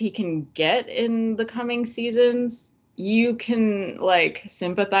dark as he can get in the coming seasons, you can like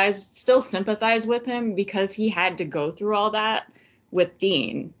still sympathize with him, because he had to go through all that with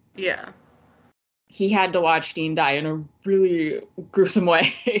Dean. Yeah. He had to watch Dean die in a really gruesome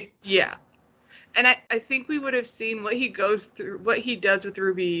way. Yeah. And I think we would have seen what he goes through, what he does with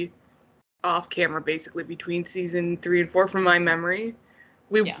Ruby off camera, basically, between season 3 and 4, from my memory.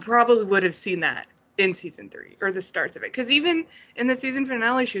 We probably would have seen that in season 3, or the starts of it. Because even in the season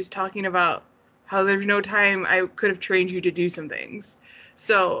finale, she was talking about how there's no time I could have trained you to do some things.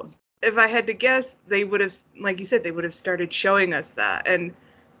 So if I had to guess, they would have, like you said, they would have started showing us that. And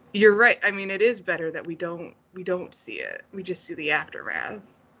you're right. I mean, it is better that we don't see it. We just see the aftermath.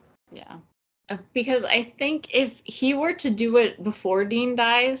 Yeah. Because I think if he were to do it before Dean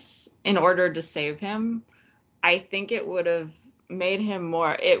dies in order to save him, I think it would have made him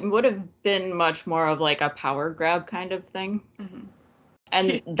it would have been much more of like a power grab kind of thing. Mm-hmm.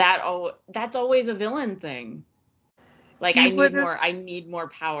 And that's always a villain thing. Like, I need more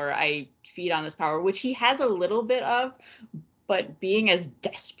power. I feed on this power, which he has a little bit of, but being as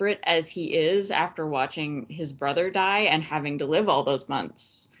desperate as he is after watching his brother die and having to live all those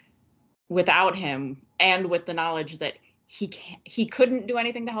months without him, and with the knowledge that he couldn't do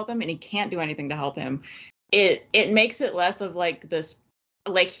anything to help him and he can't do anything to help him, it makes it less of like this,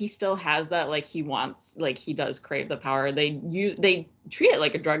 like he still has that, like he wants, like he does crave the power. They treat it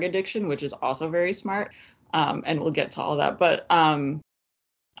like a drug addiction, which is also very smart. And we'll get to all that, but where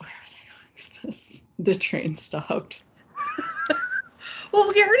was I going with this? The train stopped.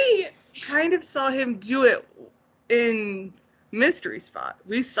 Well, we already kind of saw him do it in Mystery Spot.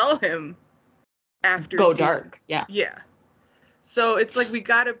 We saw him after go dark. Yeah. So it's like we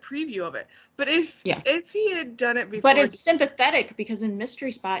got a preview of it. But if he had done it before, but it's sympathetic, because in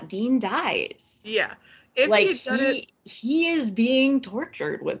Mystery Spot, Dean dies. Yeah. If like he is being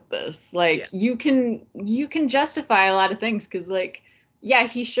tortured with this. Like you can justify a lot of things, because like, yeah,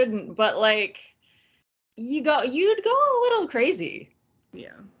 he shouldn't, but like you'd go a little crazy.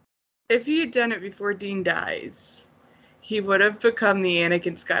 Yeah. If he had done it before Dean dies, he would have become the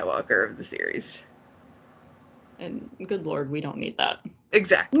Anakin Skywalker of the series. And good Lord, we don't need that.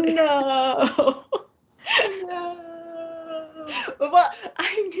 Exactly. No. Well,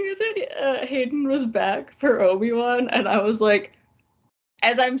 I knew that Hayden was back for Obi-Wan, and I was like,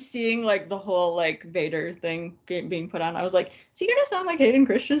 as I'm seeing like the whole like Vader thing being put on, I was like, is he gonna sound like Hayden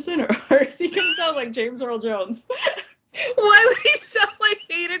Christensen, or is he gonna sound like James Earl Jones? Why would he sound like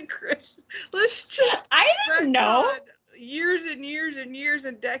Hayden Christensen? Let's just I don't know. Years and years and years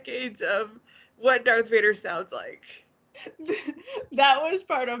and decades of what Darth Vader sounds like. That was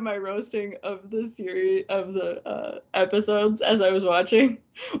part of my roasting of the series, of the episodes as I was watching,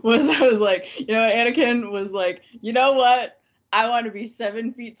 was I was like, Anakin was like, you know what? I want to be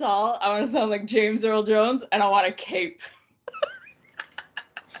 7 feet tall. I want to sound like James Earl Jones, and I want a cape.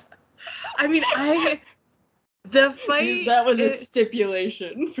 I mean, the fight. That was a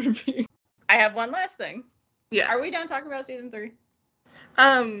stipulation for me. I have one last thing. Yeah. Are we done talking about season 3?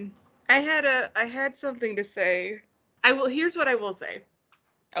 I had something to say. Here's what I will say.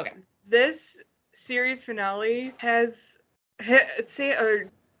 Okay. This series finale has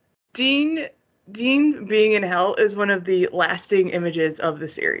Dean being in hell is one of the lasting images of the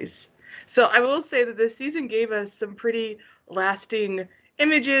series. So I will say that this season gave us some pretty lasting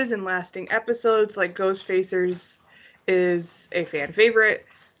images and lasting episodes. Like Ghostfacers is a fan favorite,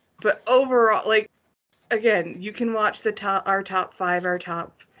 but overall, like, again, you can watch our top 5, our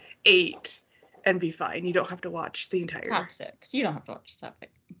top 8, and be fine. You don't have to watch the entire top 6. You don't have to watch top 8.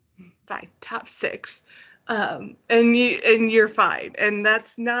 Fine, top 6, and you're fine. And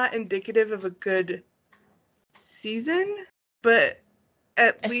that's not indicative of a good season, but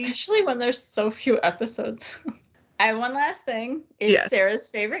especially when there's so few episodes. I have one last thing. It's Sarah's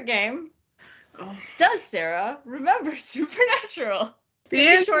favorite game. Oh. Does Sarah remember Supernatural?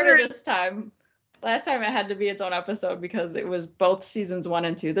 It's gonna be shorter this time. Last time it had to be its own episode because it was both seasons 1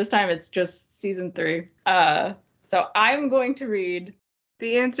 and 2. This time it's just season 3. So I'm going to read.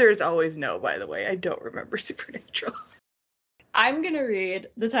 The answer is always no, by the way. I don't remember Supernatural. I'm going to read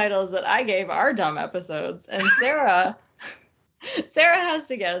the titles that I gave our dumb episodes, and Sarah has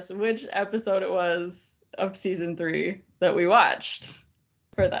to guess which episode it was of season 3 that we watched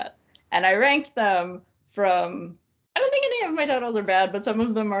for that. And I ranked them from, I don't think any of my titles are bad, but some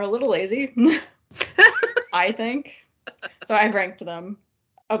of them are a little lazy, I think. So I've ranked them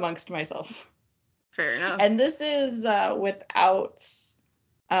amongst myself. Fair enough. And this is without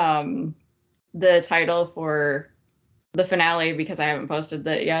the title for the finale because I haven't posted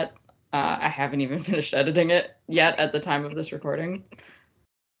that yet. I haven't even finished editing it yet at the time of this recording.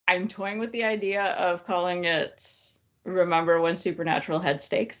 I'm toying with the idea of calling it Remember When Supernatural Had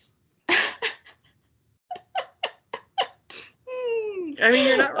Stakes. I mean,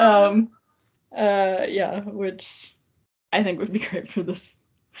 you're not wrong. Yeah, which I think would be great for this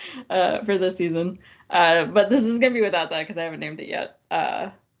season. But this is gonna be without that because I haven't named it yet.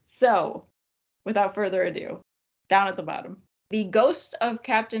 So without further ado, down at the bottom, the ghost of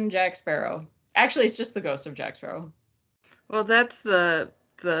Captain Jack Sparrow. Actually, it's just the ghost of Jack Sparrow. Well, that's the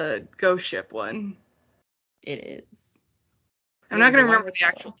ghost ship one. It is. I'm not going to remember the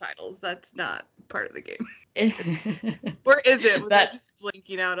actual titles. That's not part of the game. Or is it? Was that just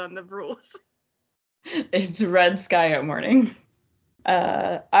blinking out on the rules? It's Red Sky at Morning.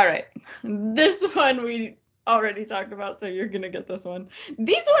 All right. This one we already talked about, so you're going to get this one.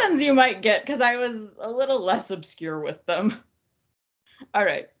 These ones you might get because I was a little less obscure with them. All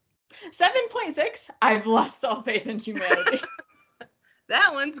right. 7.6, I've lost all faith in humanity.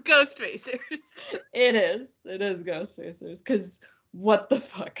 That one's Ghostfacers. It is. It is Ghostfacers. Because what the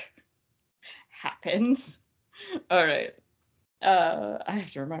fuck happened? All right. I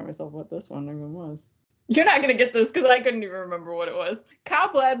have to remind myself what this one even was. You're not going to get this because I couldn't even remember what it was.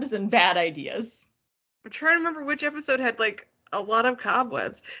 Cobwebs and Bad Ideas. I'm trying to remember which episode had, like, a lot of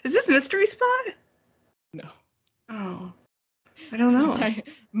cobwebs. Is this Mystery Spot? No. Oh. I don't know.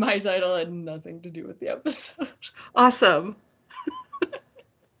 My title had nothing to do with the episode. Awesome.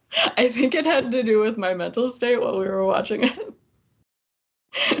 I think it had to do with my mental state while we were watching it.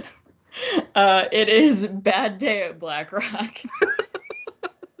 It is Bad Day at Black Rock.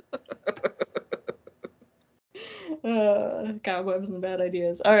 Cobwebs and Bad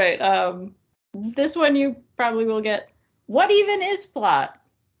Ideas. All right. This one you probably will get. What even is plot?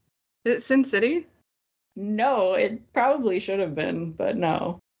 Is it Sin City? No, it probably should have been, but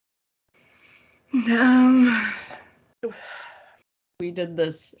no. We did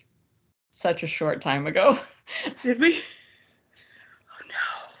this such a short time ago. Did we? Oh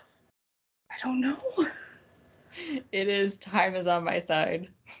no. I don't know. It is Time Is on My Side.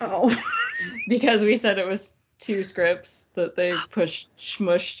 Oh. Because we said it was 2 scripts that they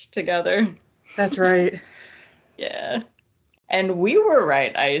smushed together. That's right. Yeah. And we were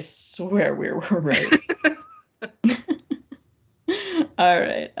right. I swear we were right. All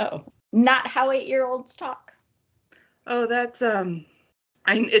right. Oh. Not How 8-Year-Olds Talk. Oh, that's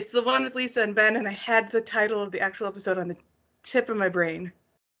it's the one with Lisa and Ben, and I had the title of the actual episode on the tip of my brain.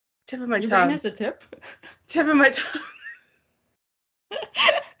 Tip of my Your tongue. brain has a tip? Tip of my tongue.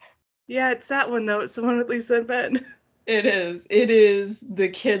 Yeah, it's that one though. It's the one with Lisa and Ben. It is. It is The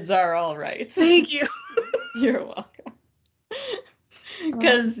Kids Are All Right. Thank you. You're welcome.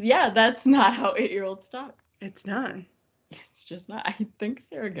 Because, yeah, that's not how 8-year-olds talk. It's not. It's just not. I think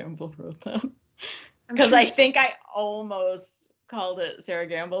Sarah Gamble wrote that. Because I think I almost called it Sarah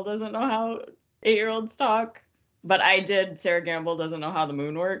Gamble Doesn't Know How 8-Year-Olds Talk. But I did Sarah Gamble Doesn't Know How the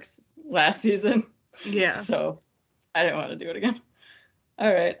Moon Works last season. Yeah. So I didn't want to do it again.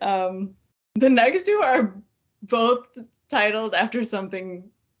 All right. The next 2 are both titled after something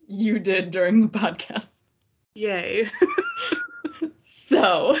you did during the podcast. Yay.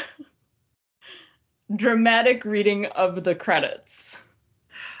 So, dramatic reading of the credits.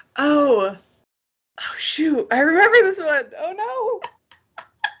 Oh shoot. I remember this one. Oh no.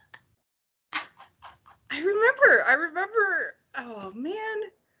 I remember. Oh man.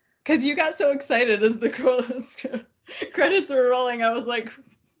 Because you got so excited as the credits were rolling. I was like,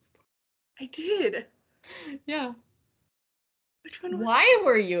 I did. Yeah. Which one was Why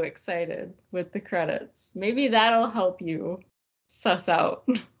were you excited with the credits? Maybe that'll help you suss out.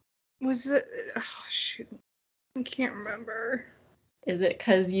 Was it? Oh shoot. I can't remember. Is it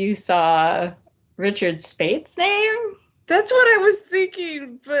because you saw Richard Spate's name? That's what I was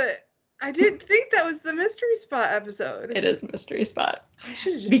thinking, but I didn't think that was the Mystery Spot episode. It is Mystery Spot. I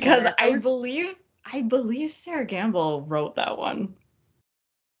should have just Because said it. I believe Sarah Gamble wrote that one.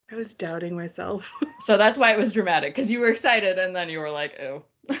 I was doubting myself. So that's why it was dramatic, because you were excited and then you were like, oh.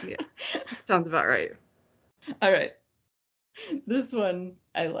 Yeah. Sounds about right. All right. This one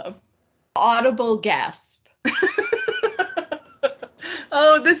I love. Audible gasp.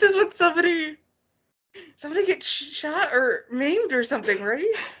 Oh, this is when somebody gets shot or maimed or something, right?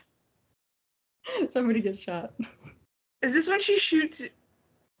 Somebody gets shot. Is this when she shoots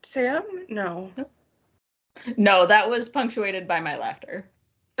Sam? No. No, that was punctuated by my laughter.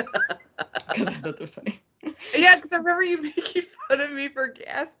 Because I thought that was funny. Yeah, because I remember you making fun of me for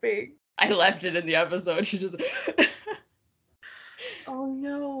gasping. I left it in the episode. She just. Oh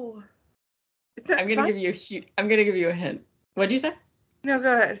no. I'm gonna give you a hint. What'd you say? No,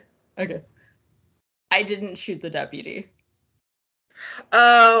 go ahead. Okay. I didn't shoot the deputy.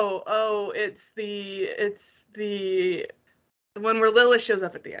 Oh, it's the one where Lilith shows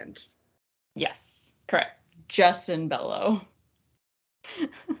up at the end. Yes, correct. Justin Bellow.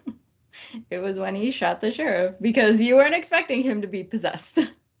 It was when he shot the sheriff because you weren't expecting him to be possessed.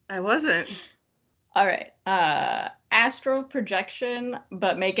 I wasn't. All right. Astral projection,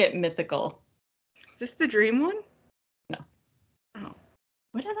 but make it mythical. Is this the dream one? No. Oh.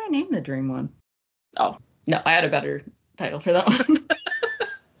 What did I name the dream one? Oh, no, I had a better title for that one.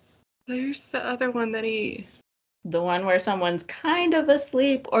 There's the other one that he... The one where someone's kind of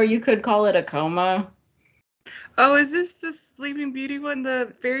asleep, or you could call it a coma. Oh, is this the Sleeping Beauty one,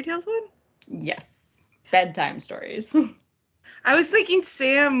 the fairy tales one? Yes. Bedtime stories. I was thinking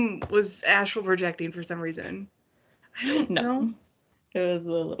Sam was astral projecting for some reason. I don't know. It was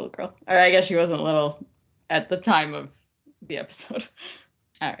the little girl. Or I guess she wasn't little at the time of the episode.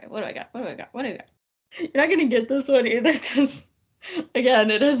 All right, what do I got? You're not going to get this one either because, again,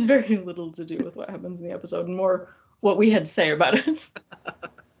 it has very little to do with what happens in the episode and more what we had to say about it.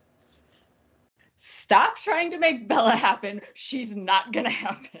 Stop trying to make Bella happen. She's not going to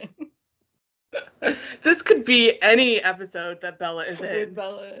happen. This could be any episode that Bella is With in.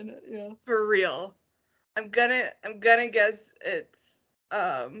 Bella in it, yeah. For real. I'm gonna guess it's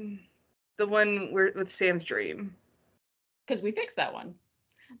the one with Sam's dream. Because we fixed that one.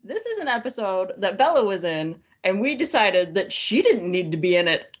 This is an episode that Bella was in, and we decided that she didn't need to be in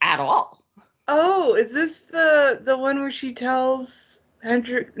it at all. Oh, is this the one where she tells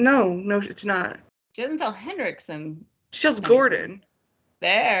Hendrik? No, it's not. She doesn't tell Hendrickson. She tells Anything. Gordon.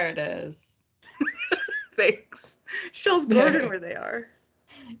 There it is. Thanks. She tells Gordon where they are.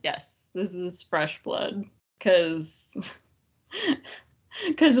 Yes, this is fresh blood. Because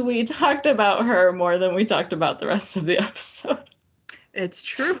we talked about her more than we talked about the rest of the episode. It's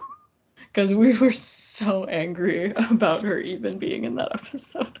true. Because we were so angry about her even being in that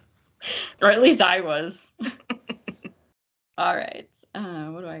episode. Or at least I was. All right.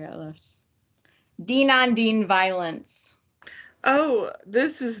 What do I got left? Dean on Dean violence. Oh,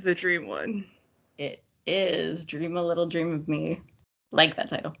 this is the dream one. It is Dream a Little Dream of Me. Like that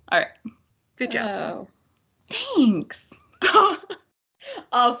title. All right. Good job. Thanks.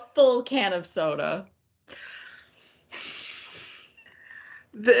 A full can of soda.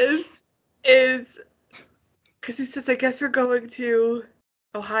 This is because he says, I guess we're going to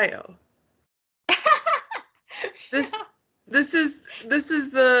Ohio. This is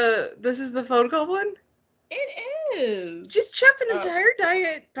the phone call one? It is. Just chucked an entire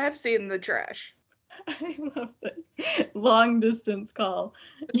diet Pepsi in the trash. I love that. Long distance call.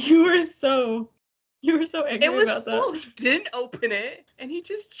 You were so angry It was about full. that. He didn't open it, and he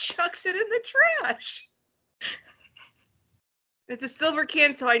just chucks it in the trash. It's a silver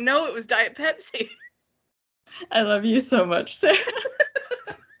can, so I know it was Diet Pepsi. I love you so much, Sarah.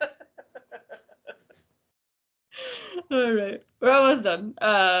 All right, we're almost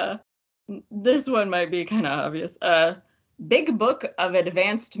done. This one might be kind of obvious. Big Book of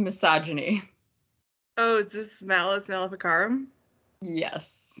Advanced Misogyny. Oh, is this Malice Maleficarum?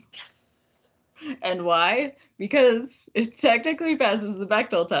 Yes. Yes. And why? Because it technically passes the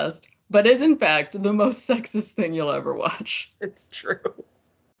Bechdel test, but is in fact the most sexist thing you'll ever watch. It's true.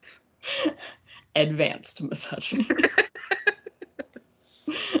 Advanced misogyny.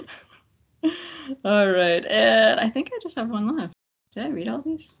 All right, and I think I just have one left. Did I read all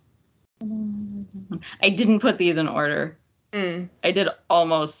these? I didn't put these in order. I did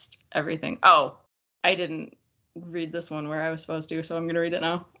almost everything. Oh, I didn't read this one where I was supposed to, so I'm going to read it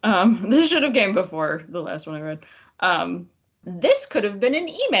now. This should have came before the last one I read. This could have been an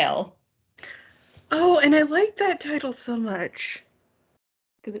email. Oh, and I like that title so much.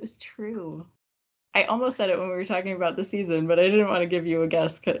 Because it was true. I almost said it when we were talking about the season, but I didn't want to give you a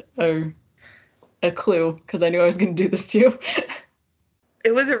guess or a clue because I knew I was going to do this to you.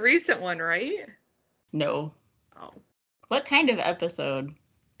 It was a recent one, right? No. Oh. What kind of episode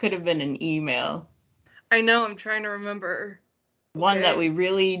could have been an email. I know, I'm trying to remember. One that Okay. we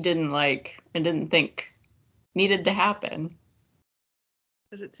really didn't like and didn't think needed to happen.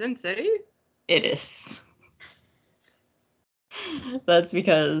 Is it Sin City? It is. That's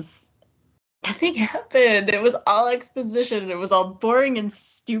because nothing happened. It was all exposition. It was all boring and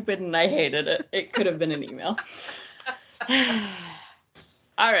stupid, and I hated it. It could have been an email.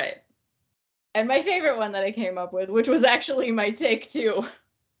 All right. And my favorite one that I came up with, which was actually my take two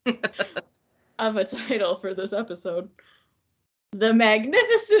of a title for this episode, The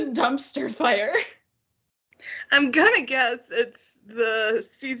Magnificent Dumpster Fire. I'm gonna guess it's the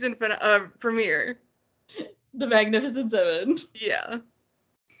season premiere. The Magnificent Seven. Yeah.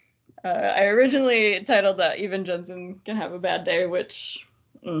 I originally titled that Even Jensen Can Have a Bad Day, which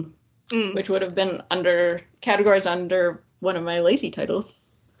would have been categories under one of my lazy titles.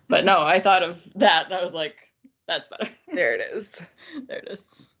 But no, I thought of that and I was like, that's better. There it is. There it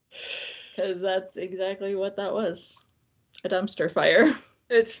is. Because that's exactly what that was. A dumpster fire.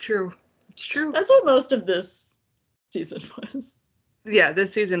 It's true. It's true. That's what most of this season was. Yeah,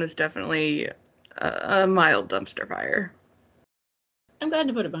 this season is definitely a mild dumpster fire. I'm glad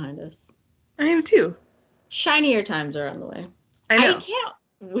to put it behind us. I am too. Shinier times are on the way. I know. I can't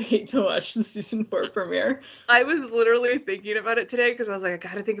wait to watch the season 4 premiere. I was literally thinking about it today because I was like, I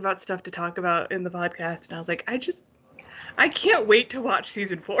gotta think about stuff to talk about in the podcast. And I was like, I can't wait to watch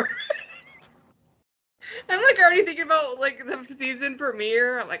season 4. I'm like already thinking about like the season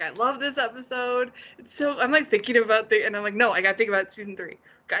premiere. I'm like, I love this episode. I'm like thinking about and I'm like, no, I gotta think about season 3.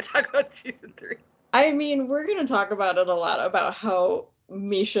 Gotta talk about season 3. I mean, we're going to talk about it a lot, about how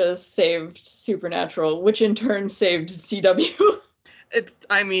Misha saved Supernatural, which in turn saved CW.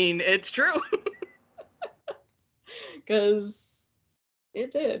 It's true. Because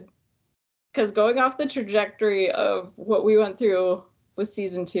it did. Because going off the trajectory of what we went through with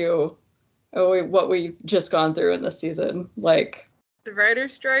season 2, or what we've just gone through in this season, like... The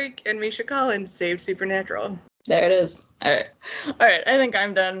writer's strike and Misha Collins saved Supernatural. There it is. All right, I think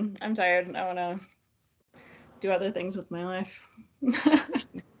I'm done. I'm tired. I want to do other things with my life.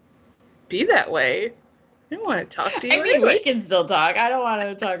 Be that way. I don't want to talk to you. I mean, anyway. we can still talk. I don't want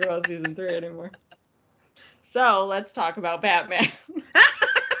to talk about season 3 anymore. So let's talk about Batman.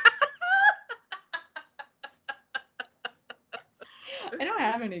 I don't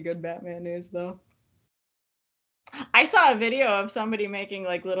have any good Batman news, though. I saw a video of somebody making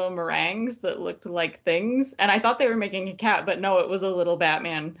like little meringues that looked like things, and I thought they were making a cat, but no, it was a little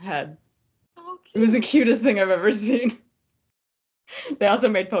Batman head. Oh, It was the cutest thing I've ever seen. They also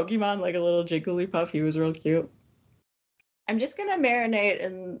made Pokemon like a little Jigglypuff. He was real cute. I'm just gonna marinate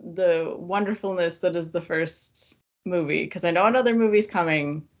in the wonderfulness that is the first movie, because I know another movie's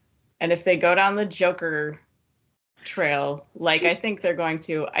coming, and if they go down the Joker trail, like I think they're going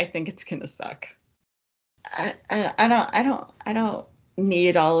to, I think it's gonna suck. I don't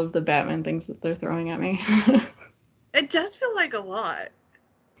need all of the Batman things that they're throwing at me. It does feel like a lot.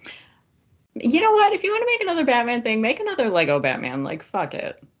 You know what? If you want to make another Batman thing, make another Lego Batman. Like, fuck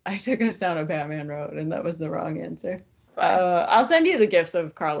it. I took us down a Batman road, and that was the wrong answer. I'll send you the gifs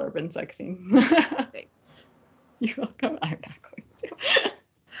of Carl Urban sex scene. Thanks. You're welcome. I'm not going to.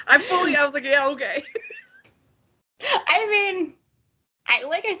 I was like, yeah, okay. I mean,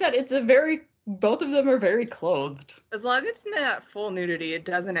 like I said, both of them are very clothed. As long as it's not full nudity, it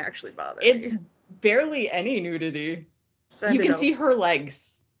doesn't actually bother It's me. barely any nudity. Send You it can over. see her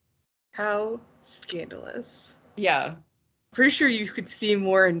legs. How scandalous. Yeah. Pretty sure you could see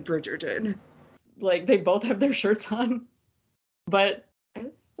more in Bridgerton. Like, they both have their shirts on. But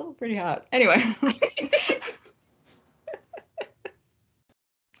it's still pretty hot. Anyway.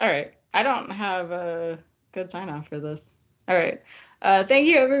 All right. I don't have a good sign-off for this. All right. Thank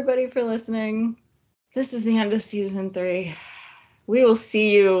you, everybody, for listening. This is the end of season 3. We will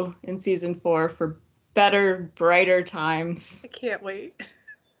see you in season 4 for better, brighter times. I can't wait.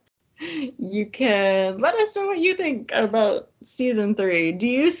 You can let us know what you think about season 3. Do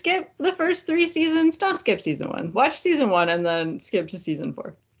you skip the first 3 seasons? Don't skip season 1. Watch season 1 and then skip to season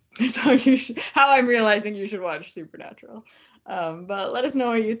 4. That's how I'm realizing you should watch Supernatural. But let us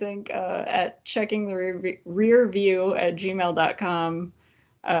know what you think at checkingtherearview@gmail.com.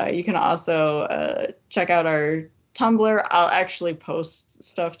 You can also check out our Tumblr. I'll actually post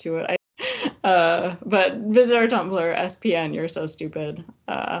stuff to it. But visit our Tumblr, SPN, You're So Stupid.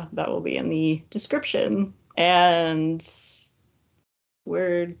 That will be in the description. And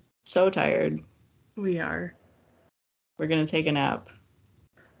we're so tired. We are. We're going to take a nap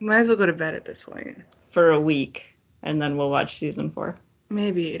Might as well go to bed at this point. for a week, and then we'll watch season 4.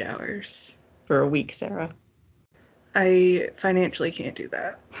 Maybe 8 hours. For a week, Sarah. I financially can't do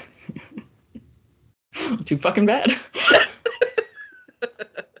that. Too fucking bad.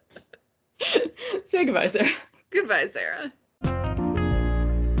 Say goodbye, Sarah. Goodbye, Sarah.